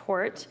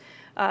export,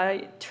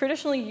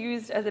 traditionally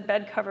used as a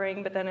bed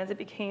covering, but then as it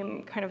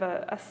became kind of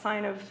a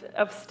sign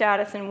of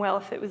status and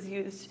wealth, it was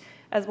used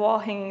as wall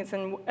hangings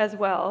as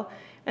well.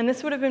 And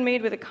this would have been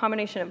made with a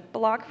combination of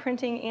block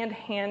printing and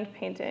hand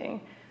painting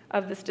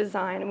of this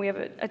design. And we have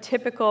a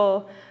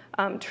typical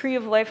tree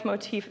of life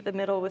motif at the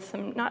middle with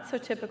some not so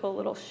typical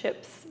little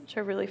ships, which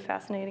are really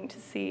fascinating to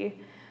see,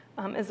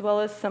 as well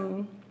as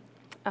some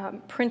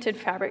printed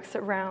fabrics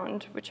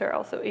around, which are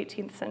also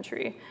 18th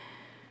century.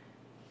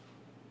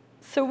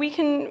 So we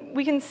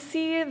can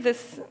see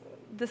this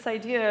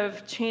idea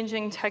of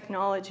changing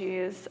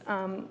technologies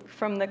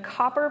from the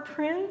copper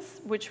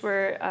prints, which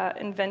were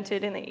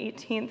invented in the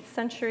 18th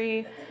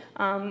century,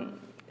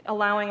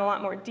 allowing a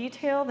lot more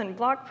detail than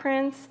block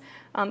prints.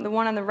 The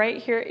one on the right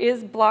here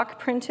is block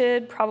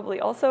printed, probably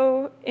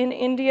also in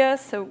India,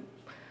 so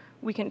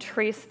we can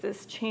trace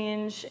this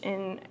change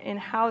in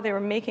how they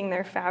were making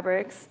their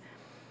fabrics.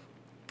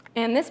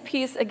 And this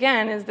piece,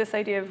 again, is this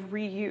idea of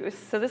reuse.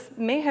 So this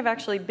may have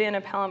actually been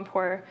a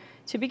palampore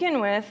to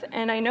begin with,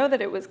 and I know that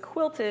it was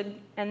quilted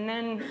and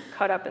then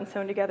cut up and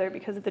sewn together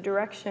because of the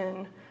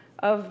direction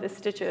of the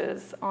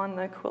stitches on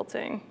the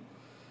quilting.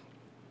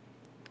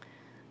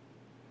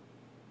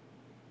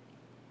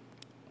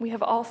 We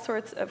have all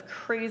sorts of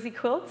crazy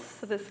quilts.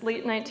 So this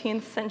late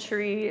 19th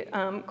century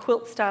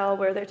quilt style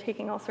where they're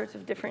taking all sorts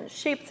of different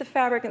shapes of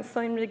fabric and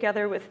sewing them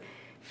together with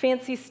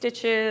fancy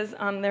stitches.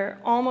 They're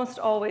almost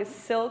always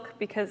silk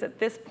because at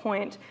this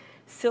point,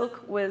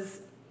 silk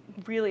was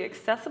really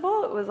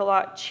accessible. It was a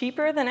lot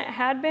cheaper than it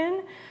had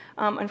been.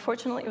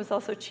 Unfortunately, it was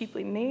also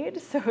cheaply made,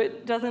 so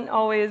it doesn't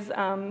always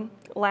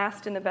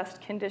last in the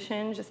best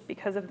condition just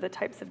because of the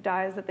types of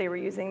dyes that they were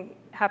using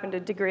happened to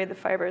degrade the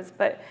fibers.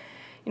 But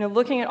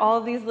looking at all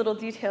of these little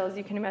details,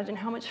 you can imagine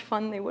how much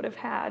fun they would have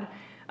had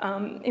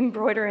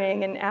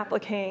embroidering and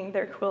appliquing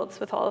their quilts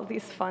with all of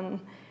these fun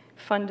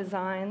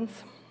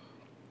designs.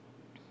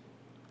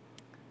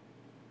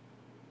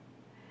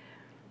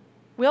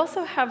 We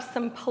also have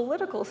some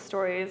political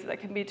stories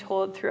that can be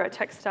told through our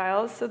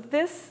textiles. So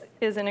this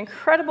is an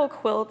incredible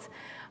quilt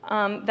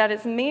that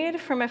is made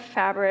from a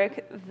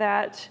fabric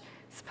that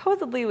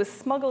supposedly was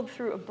smuggled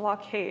through a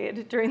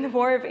blockade during the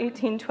War of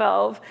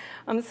 1812.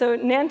 So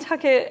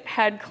Nantucket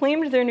had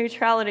claimed their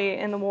neutrality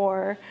in the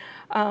war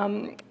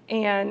and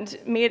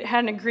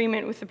had an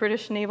agreement with the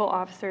British naval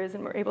officers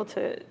and were able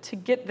to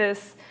get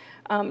this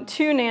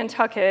to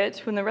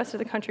Nantucket when the rest of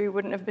the country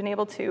wouldn't have been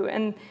able to.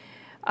 And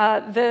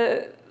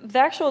the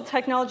actual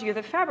technology of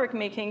the fabric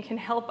making can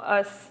help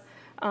us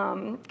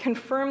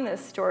confirm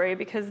this story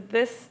because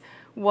this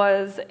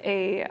was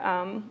a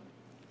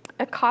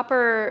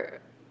copper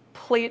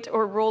plate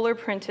or roller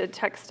printed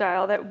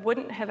textile that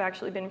wouldn't have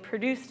actually been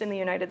produced in the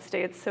United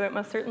States, so it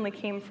most certainly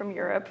came from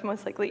Europe,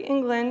 most likely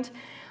England,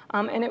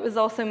 and it was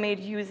also made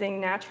using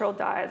natural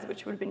dyes,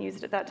 which would have been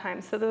used at that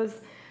time. So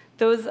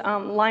those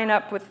line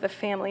up with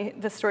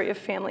the story of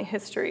family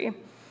history.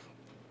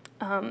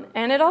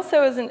 And it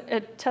also is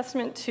a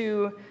testament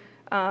to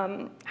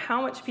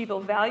how much people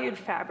valued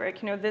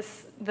fabric.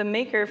 The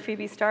maker,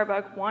 Phoebe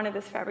Starbuck, wanted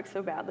this fabric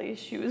so badly.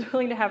 She was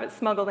willing to have it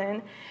smuggled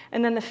in.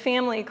 And then the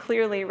family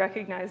clearly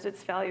recognized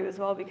its value as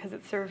well because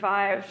it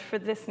survived for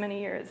this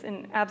many years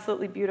in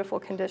absolutely beautiful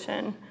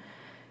condition.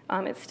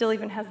 It still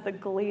even has the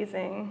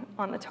glazing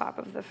on the top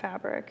of the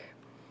fabric.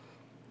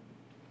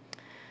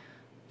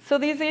 So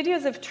these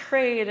ideas of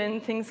trade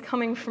and things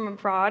coming from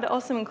abroad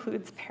also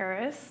includes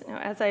Paris.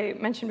 As I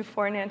mentioned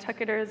before,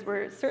 Nantucketers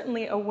were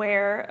certainly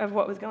aware of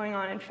what was going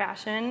on in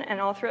fashion, and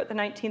all throughout the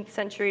 19th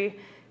century,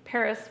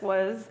 Paris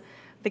was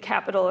the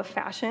capital of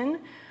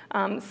fashion.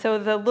 So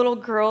the little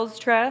girl's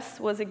dress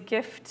was a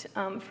gift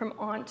from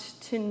aunt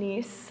to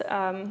niece,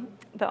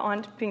 the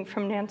aunt being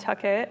from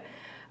Nantucket,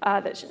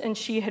 and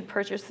she had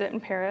purchased it in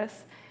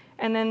Paris.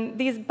 And then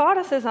these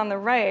bodices on the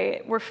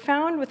right were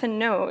found with a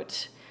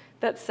note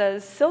that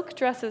says, silk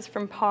dresses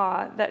from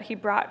Pa that he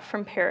brought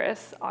from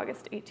Paris,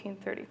 August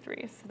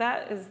 1833. So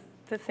that is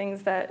the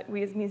things that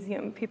we as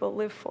museum people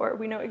live for.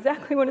 We know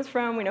exactly what it's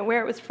from, we know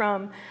where it was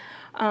from.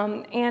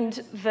 And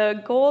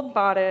the gold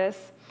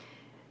bodice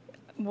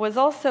was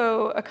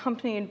also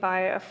accompanied by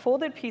a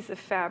folded piece of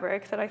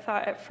fabric that I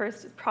thought at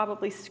first is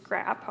probably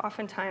scrap.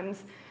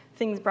 Oftentimes,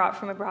 things brought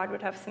from abroad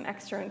would have some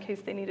extra in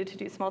case they needed to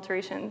do some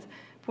alterations.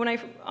 But when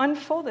I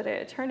unfolded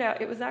it, it turned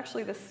out it was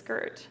actually the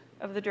skirt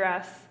of the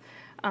dress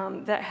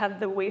that had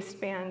the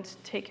waistband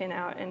taken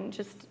out and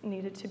just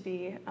needed to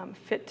be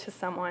fit to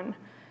someone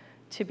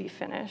to be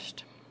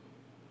finished.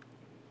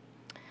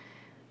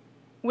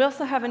 We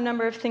also have a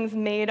number of things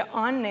made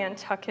on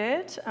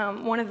Nantucket,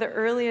 one of the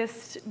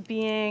earliest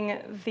being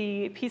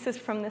the pieces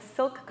from the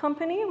Silk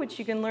Company, which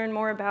you can learn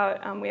more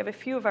about. We have a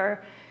few of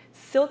our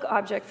silk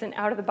objects in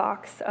out of the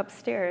box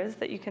upstairs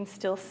that you can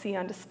still see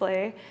on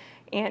display.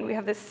 And we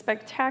have this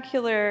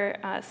spectacular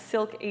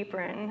silk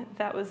apron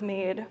that was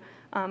made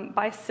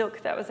by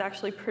silk that was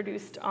actually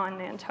produced on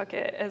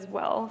Nantucket as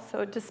well.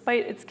 So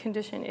despite its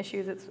condition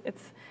issues,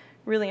 it's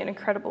really an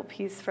incredible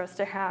piece for us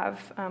to have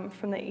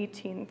from the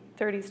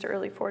 1830s to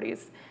early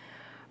 40s.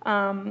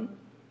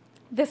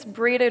 This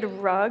braided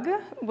rug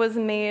was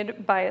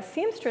made by a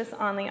seamstress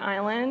on the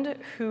island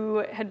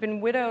who had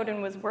been widowed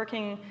and was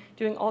working,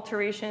 doing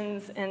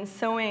alterations and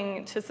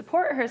sewing to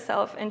support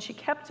herself, and she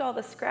kept all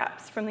the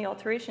scraps from the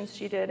alterations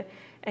she did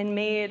and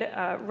made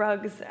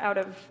rugs out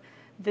of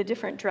the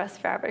different dress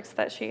fabrics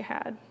that she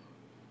had.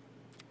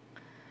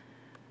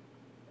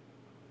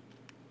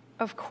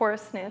 Of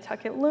course,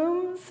 Nantucket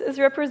looms is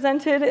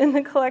represented in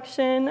the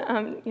collection.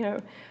 You know,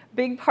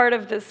 big part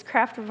of this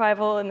craft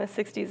revival in the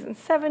 60s and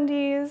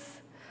 70s.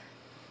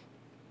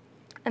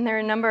 And there are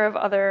a number of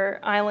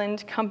other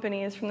island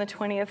companies from the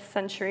 20th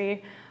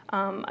century.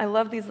 I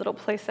love these little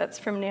play sets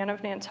from Nan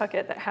of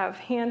Nantucket that have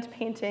hand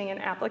painting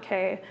and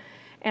applique.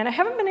 And I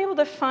haven't been able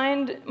to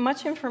find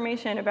much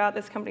information about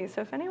this company.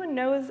 So if anyone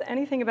knows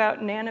anything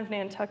about Nan of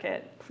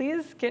Nantucket,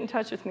 please get in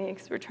touch with me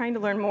because we're trying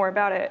to learn more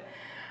about it.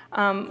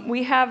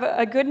 We have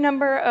a good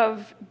number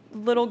of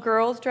little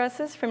girls'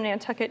 dresses from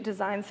Nantucket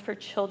Designs for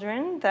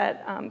Children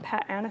that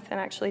Pat Anathan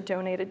actually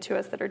donated to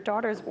us that her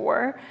daughters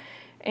wore.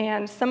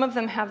 And some of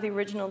them have the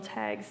original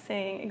tags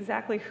saying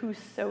exactly who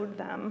sewed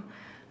them.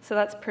 So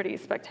that's pretty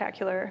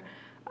spectacular.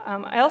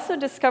 I also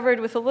discovered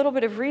with a little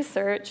bit of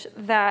research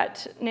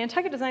that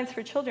Nantucket Designs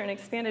for Children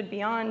expanded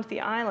beyond the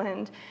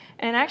island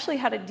and actually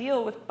had a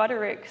deal with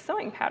Butterick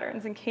sewing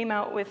patterns and came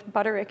out with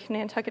Butterick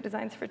Nantucket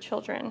Designs for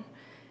Children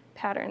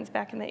patterns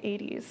back in the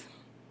 80s.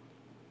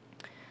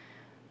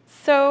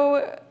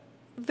 So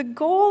the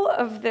goal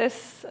of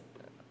this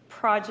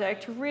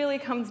project really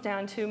comes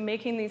down to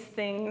making these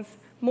things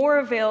more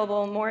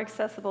available, more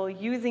accessible,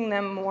 using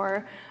them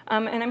more.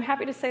 And I'm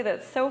happy to say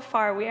that so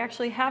far we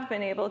actually have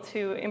been able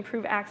to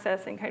improve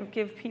access and kind of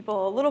give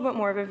people a little bit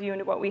more of a view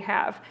into what we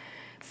have.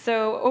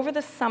 So over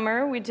the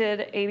summer, we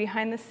did a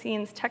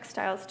behind-the-scenes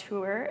textiles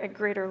tour at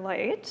Greater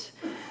Light.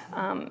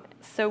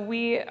 So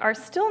we are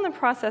still in the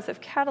process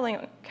of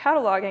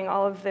cataloging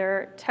all of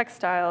their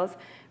textiles,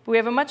 but we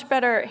have a much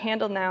better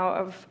handle now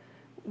of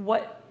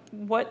what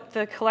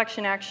the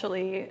collection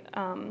actually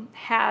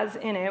has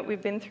in it.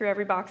 We've been through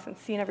every box and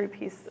seen every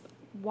piece,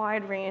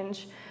 wide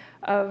range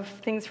of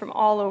things from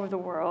all over the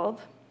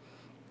world.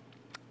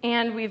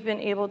 And we've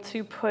been able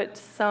to put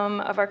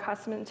some of our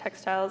costume and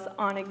textiles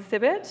on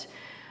exhibit.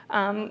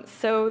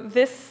 So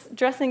this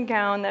dressing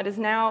gown that is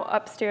now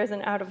upstairs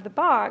and out of the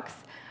box,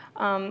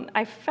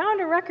 I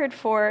found a record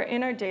for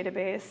in our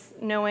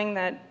database, knowing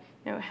that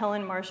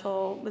Helen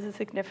Marshall was a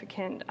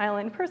significant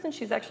island person.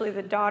 She's actually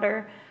the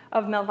daughter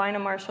of Melvina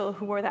Marshall,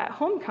 who wore that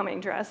homecoming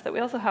dress that we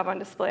also have on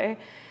display.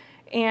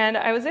 And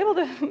I was able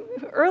to,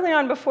 early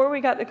on before we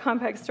got the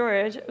compact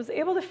storage, I was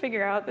able to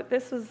figure out that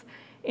this was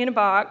in a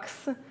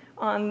box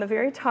on the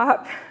very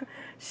top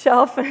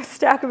shelf in a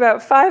stack of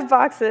about 5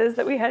 boxes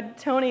that we had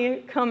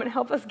Tony come and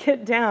help us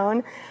get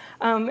down.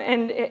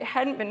 And it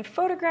hadn't been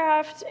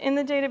photographed in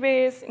the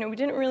database. We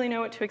didn't really know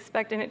what to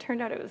expect, and it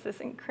turned out it was this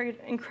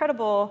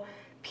incredible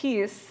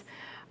piece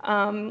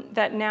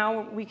that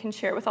now we can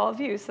share with all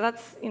of you. So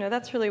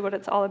that's really what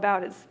it's all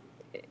about,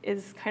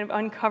 is kind of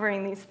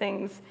uncovering these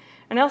things.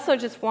 And I also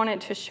just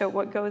wanted to show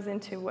what goes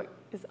into what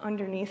is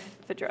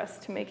underneath the dress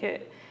to make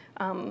it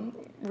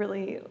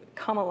really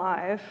come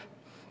alive.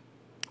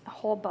 A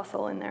whole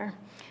bustle in there.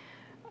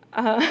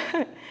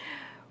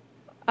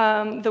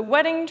 The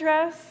wedding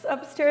dress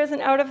upstairs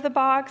and out of the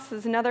box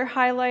is another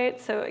highlight.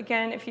 So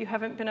again, if you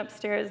haven't been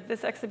upstairs,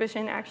 this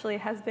exhibition actually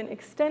has been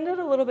extended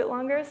a little bit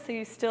longer, so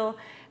you still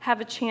have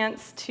a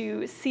chance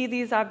to see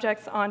these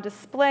objects on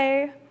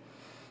display.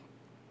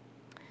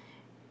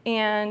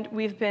 And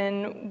we've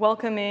been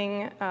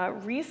welcoming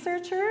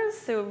researchers.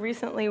 So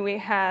recently we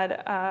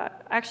had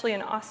actually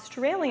an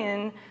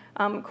Australian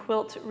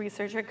quilt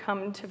researcher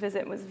come to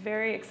visit and was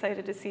very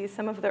excited to see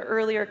some of the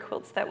earlier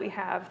quilts that we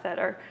have that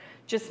are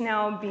just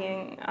now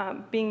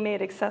being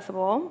made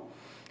accessible.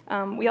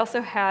 We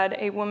also had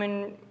a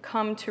woman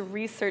come to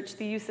research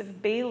the use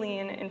of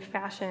baleen in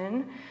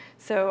fashion.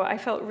 So I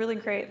felt really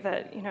great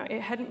that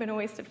it hadn't been a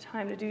waste of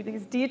time to do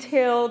these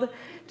detailed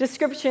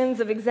descriptions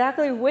of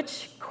exactly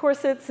which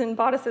corsets and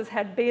bodices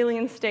had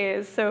baleen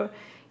stays. So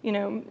we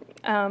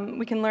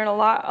can learn a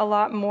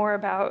lot more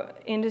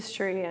about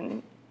industry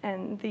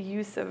and the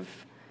use of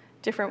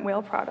different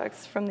whale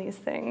products from these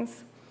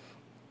things.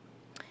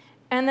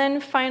 And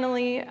then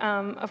finally,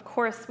 of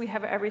course, we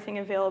have everything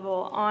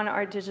available on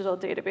our digital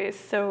database.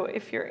 So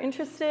if you're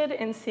interested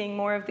in seeing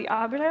more of the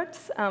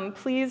objects,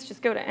 please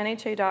just go to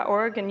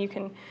nha.org and you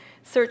can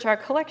search our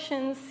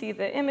collections, see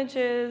the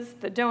images,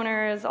 the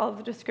donors, all of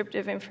the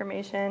descriptive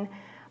information.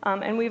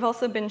 And we've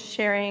also been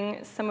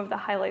sharing some of the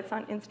highlights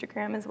on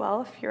Instagram as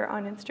well. If you're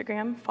on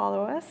Instagram,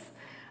 follow us.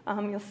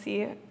 You'll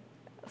see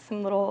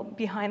some little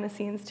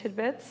behind-the-scenes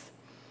tidbits.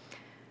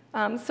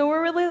 So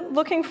we're really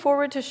looking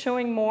forward to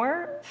showing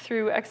more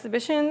through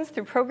exhibitions,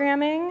 through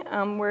programming.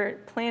 We're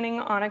planning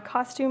on a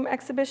costume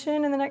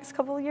exhibition in the next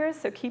couple of years,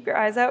 so keep your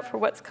eyes out for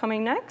what's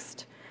coming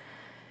next.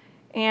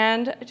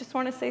 And I just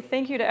want to say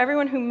thank you to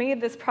everyone who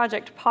made this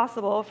project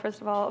possible.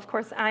 First of all, of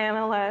course,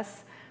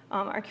 IMLS,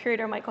 our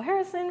curator, Michael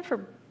Harrison,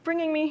 for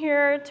bringing me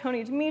here,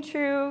 Tony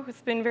Dimitru,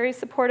 who's been very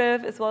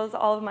supportive, as well as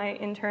all of my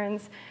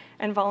interns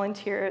and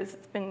volunteers.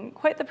 It's been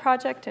quite the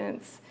project, and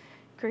it's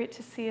great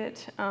to see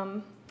it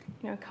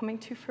coming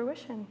to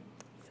fruition.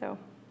 So,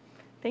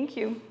 thank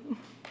you.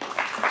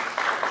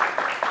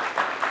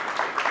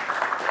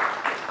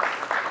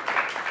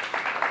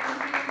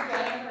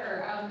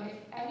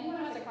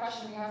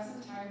 We have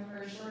some time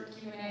for a short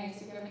Q&A,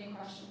 so if you have any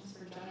questions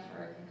for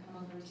Jennifer, I can come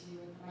over to you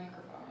with the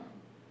microphone.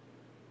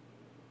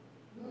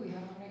 Ooh, you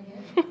have one right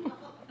here.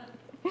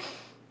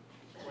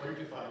 What did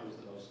you find was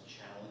the most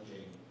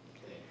challenging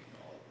thing in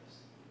all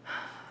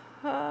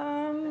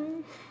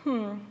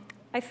of this?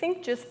 I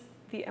think just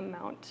the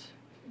amount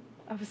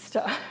of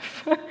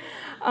stuff.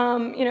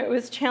 It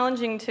was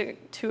challenging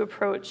to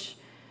approach,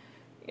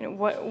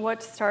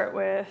 what to start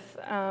with,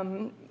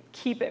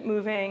 keep it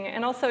moving,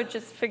 and also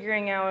just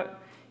figuring out,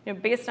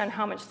 based on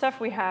how much stuff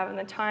we have and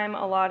the time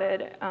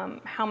allotted,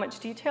 how much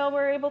detail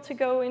we're able to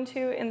go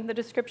into in the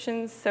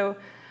descriptions. So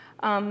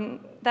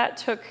that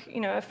took,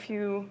 a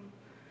few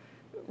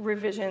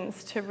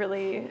revisions to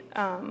really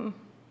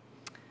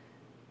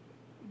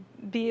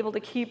be able to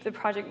keep the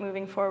project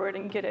moving forward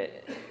and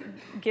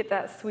get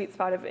that sweet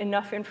spot of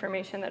enough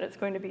information that it's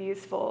going to be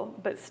useful,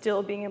 but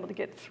still being able to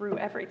get through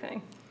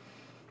everything.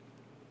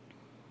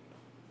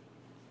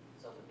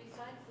 So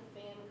besides the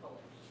fan collection,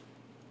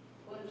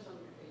 what are some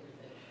of your favorite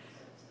things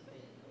besides the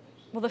fan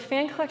collection? Well, the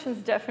fan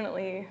collection's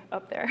definitely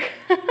up there.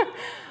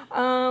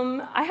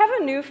 I have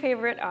a new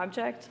favorite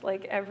object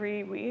like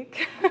every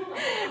week,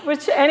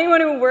 which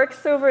anyone who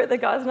works over at the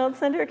Gosneld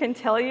Center can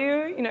tell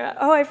you,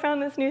 oh, I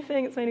found this new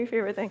thing, it's my new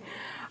favorite thing.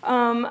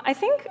 I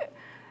think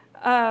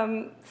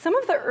some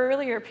of the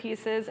earlier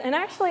pieces, and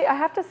actually I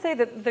have to say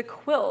that the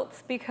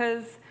quilts,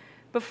 because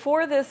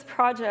before this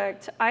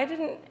project, I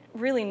didn't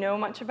really know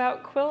much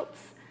about quilts.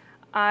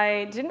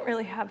 I didn't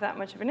really have that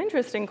much of an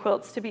interest in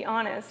quilts, to be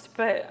honest,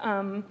 but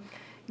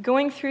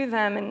going through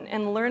them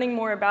and learning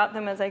more about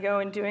them as I go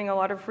and doing a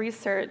lot of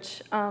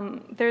research,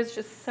 there's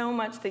just so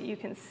much that you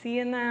can see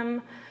in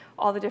them,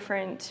 all the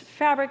different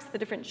fabrics, the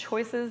different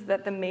choices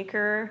that the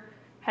maker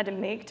had to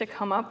make to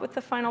come up with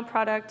the final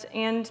product,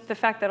 and the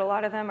fact that a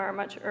lot of them are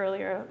much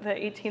earlier, the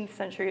 18th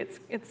century.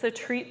 It's a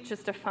treat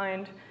just to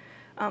find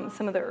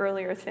some of the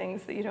earlier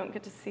things that you don't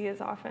get to see as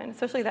often,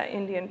 especially that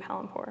Indian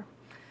palampour.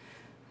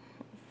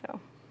 So.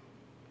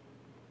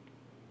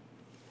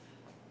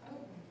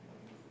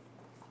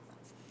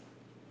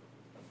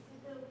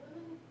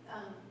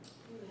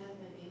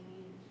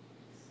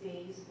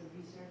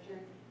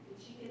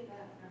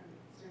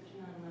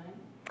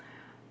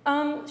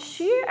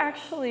 She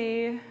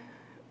actually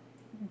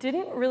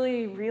didn't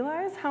really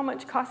realize how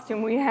much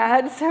costume we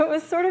had, so it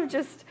was sort of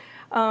just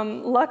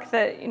luck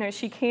that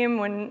she came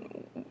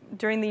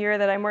during the year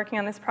that I'm working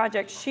on this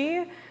project.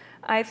 She,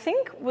 I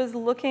think, was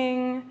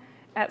looking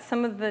at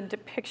some of the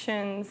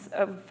depictions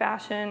of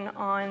fashion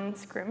on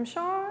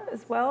Scrimshaw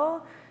as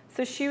well.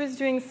 So she was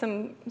doing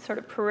some sort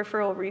of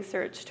peripheral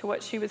research to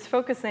what she was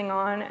focusing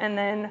on, and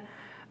then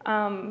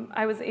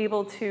I was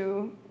able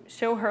to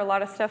show her a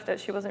lot of stuff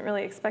that she wasn't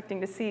really expecting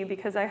to see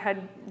because I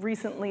had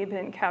recently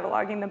been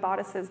cataloging the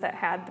bodices that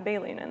had the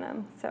baleen in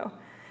them. So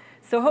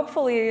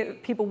hopefully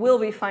people will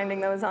be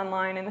finding those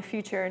online in the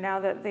future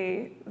now that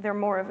they're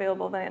more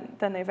available than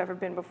they've ever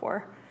been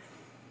before.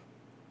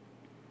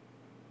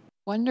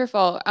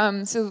 Wonderful.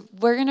 So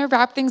we're going to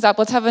wrap things up.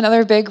 Let's have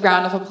another big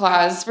round of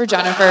applause for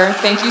Jennifer.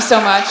 Thank you so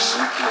much.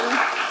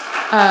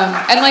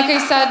 And like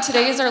I said,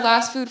 today is our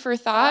last Food for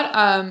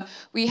Thought.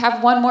 We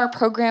have one more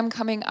program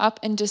coming up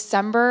in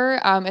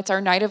December. It's our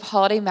Night of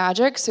Holiday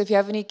Magic. So if you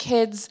have any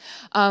kids,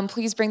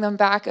 please bring them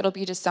back. It'll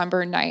be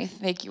December 9th.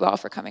 Thank you all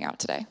for coming out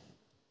today.